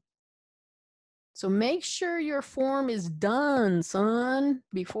question. So make sure your form is done, son,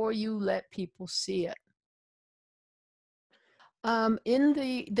 before you let people see it. In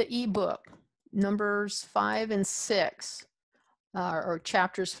the ebook, numbers 5 and 6, or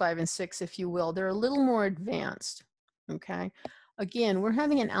chapters 5 and 6, if you will, they're a little more advanced. Okay. Again, we're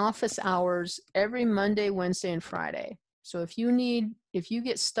having an office hours every Monday, Wednesday, and Friday. So if you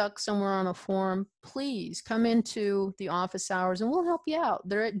get stuck somewhere on a form, please come into the office hours and we'll help you out.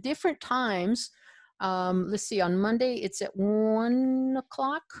 They're at different times. Let's see, on Monday, it's at 1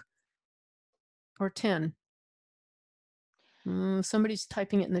 o'clock or 10. Somebody's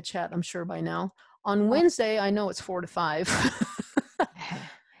typing it in the chat, I'm sure by now. On Wednesday, I know it's 4 to 5.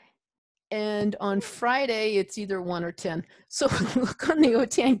 And on Friday, it's either 1 or 10. So look on the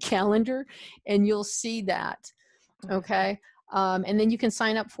OTAN calendar and you'll see that. Okay. And then you can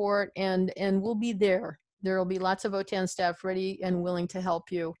sign up for it and we'll be there. There will be lots of OTAN staff ready and willing to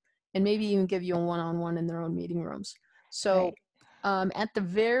help you and maybe even give you a one-on-one in their own meeting rooms. So at the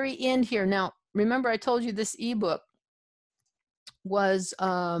very end here, now, remember I told you this ebook was,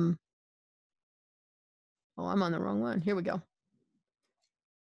 oh, I'm on the wrong one. Here we go.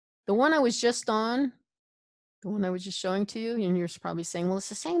 The one I was just on, the one I was just showing to you, and you're probably saying, well, it's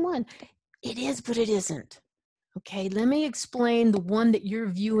the same one. It is, but it isn't. Okay, let me explain the one that you're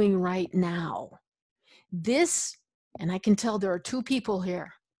viewing right now. This, and I can tell there are two people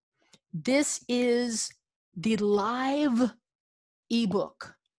here. This is the live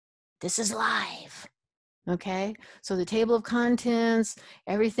ebook. This is live. Okay, so the table of contents,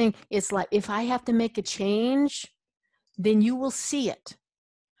 everything, it's like if I have to make a change, then you will see it.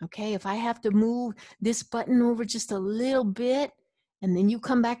 Okay, if I have to move this button over just a little bit, and then you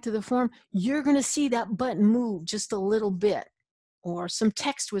come back to the form, you're going to see that button move just a little bit, or some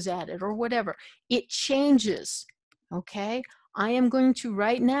text was added, or whatever. It changes. Okay, I am going to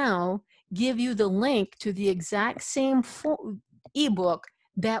right now give you the link to the exact same ebook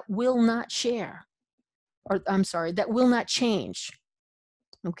that will not share, or I'm sorry, that will not change.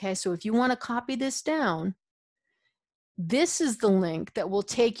 Okay, so if you want to copy this down, this is the link that will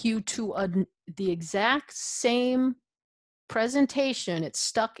take you to the exact same presentation. It's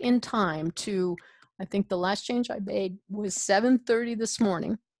stuck in time to, I think the last change I made was 7:30 this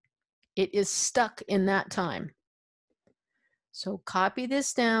morning. It is stuck in that time. So copy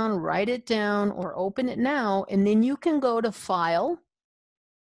this down, write it down, or open it now, and then you can go to File,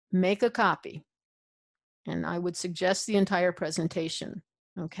 make a copy. And I would suggest the entire presentation,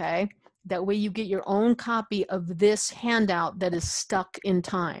 okay? That way you get your own copy of this handout that is stuck in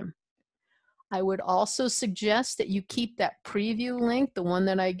time. I would also suggest that you keep that preview link, the one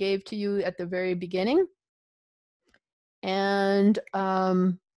that I gave to you at the very beginning. And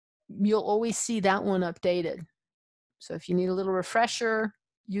you'll always see that one updated. So if you need a little refresher,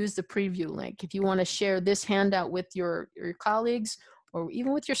 use the preview link. If you want to share this handout with your colleagues or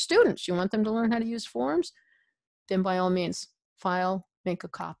even with your students, you want them to learn how to use forms, then by all means, file, make a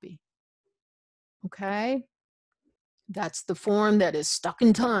copy. Okay, that's the form that is stuck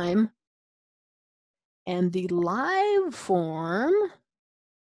in time. And the live form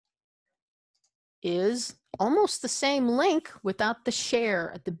is almost the same link without the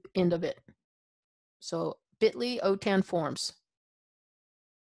share at the end of it. So bit.ly OTAN forms.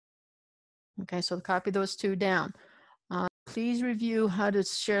 Okay, so copy those two down. Please review how to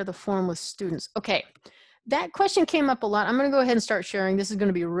share the form with students. Okay, That question came up a lot. I'm going to go ahead and start sharing. This is going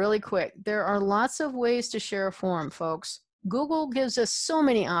to be really quick. There are lots of ways to share a form, folks. Google gives us so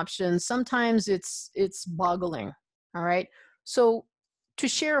many options. Sometimes it's boggling. All right. So to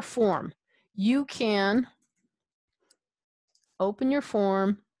share a form, you can open your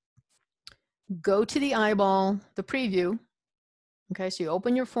form, go to the eyeball, the preview. Okay, so you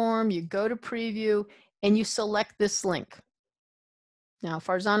open your form, you go to preview, and you select this link. Now,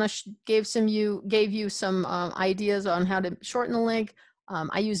 Farzana gave you some ideas on how to shorten the link.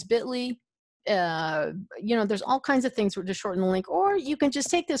 I use Bitly. There's all kinds of things to shorten the link, or you can just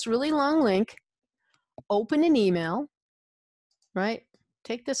take this really long link, open an email, right?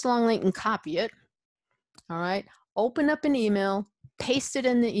 Take this long link and copy it, all right? Open up an email, paste it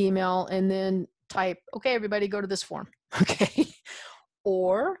in the email, and then type, okay, everybody go to this form, okay?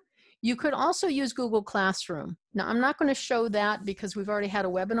 Or you could also use Google Classroom. Now, I'm not going to show that because we've already had a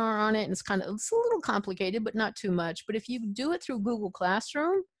webinar on it, and it's a little complicated, but not too much. But if you do it through Google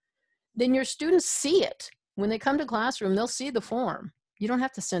Classroom, then your students see it. When they come to Classroom, they'll see the form. You don't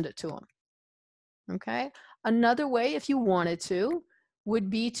have to send it to them. Okay? Another way, if you wanted to, would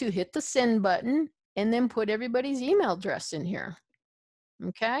be to hit the send button and then put everybody's email address in here.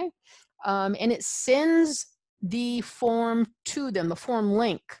 Okay? And it sends the form to them, the form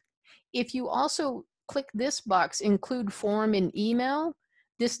link. If you also click this box, include form in email,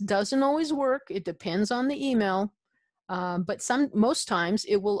 this doesn't always work. It depends on the email. But most times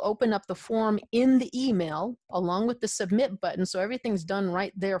it will open up the form in the email along with the submit button. So everything's done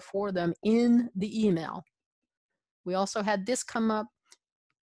right there for them in the email. We also had this come up,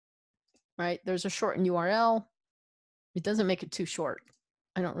 right? There's a shortened URL. It doesn't make it too short.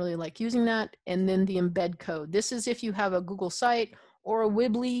 I don't really like using that. And then the embed code. This is if you have a Google site or a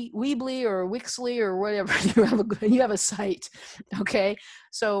Weebly or a Wixly or whatever, you have a site, okay?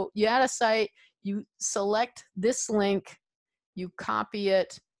 So you add a site, you select this link, you copy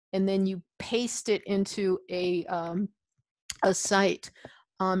it, and then you paste it into a site.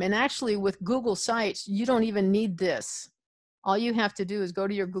 And actually with Google Sites, you don't even need this. All you have to do is go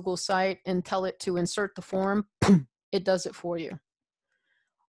to your Google site and tell it to insert the form. It does it for you.